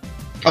come back?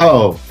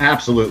 Oh,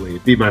 absolutely.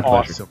 It'd be my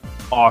pleasure.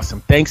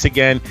 Awesome. Thanks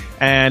again.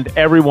 And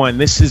everyone,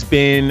 this has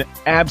been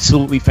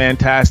absolutely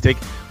fantastic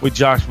with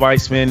Josh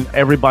Weissman.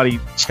 Everybody,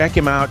 check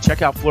him out.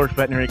 Check out Flourish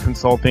Veterinary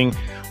Consulting.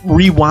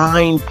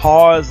 Rewind,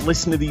 pause,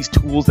 listen to these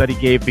tools that he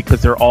gave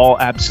because they're all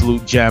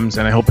absolute gems.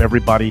 And I hope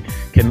everybody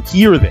can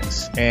hear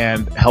this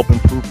and help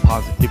improve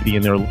positivity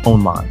in their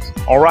own lives.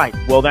 All right.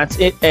 Well, that's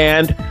it.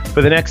 And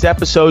for the next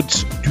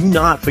episodes, do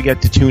not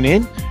forget to tune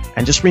in.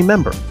 And just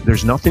remember,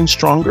 there's nothing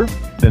stronger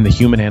than the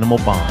human-animal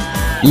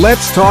bond.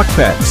 Let's Talk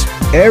Pets,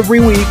 every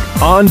week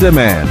on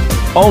demand,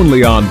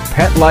 only on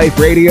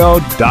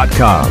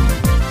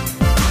PetLifeRadio.com.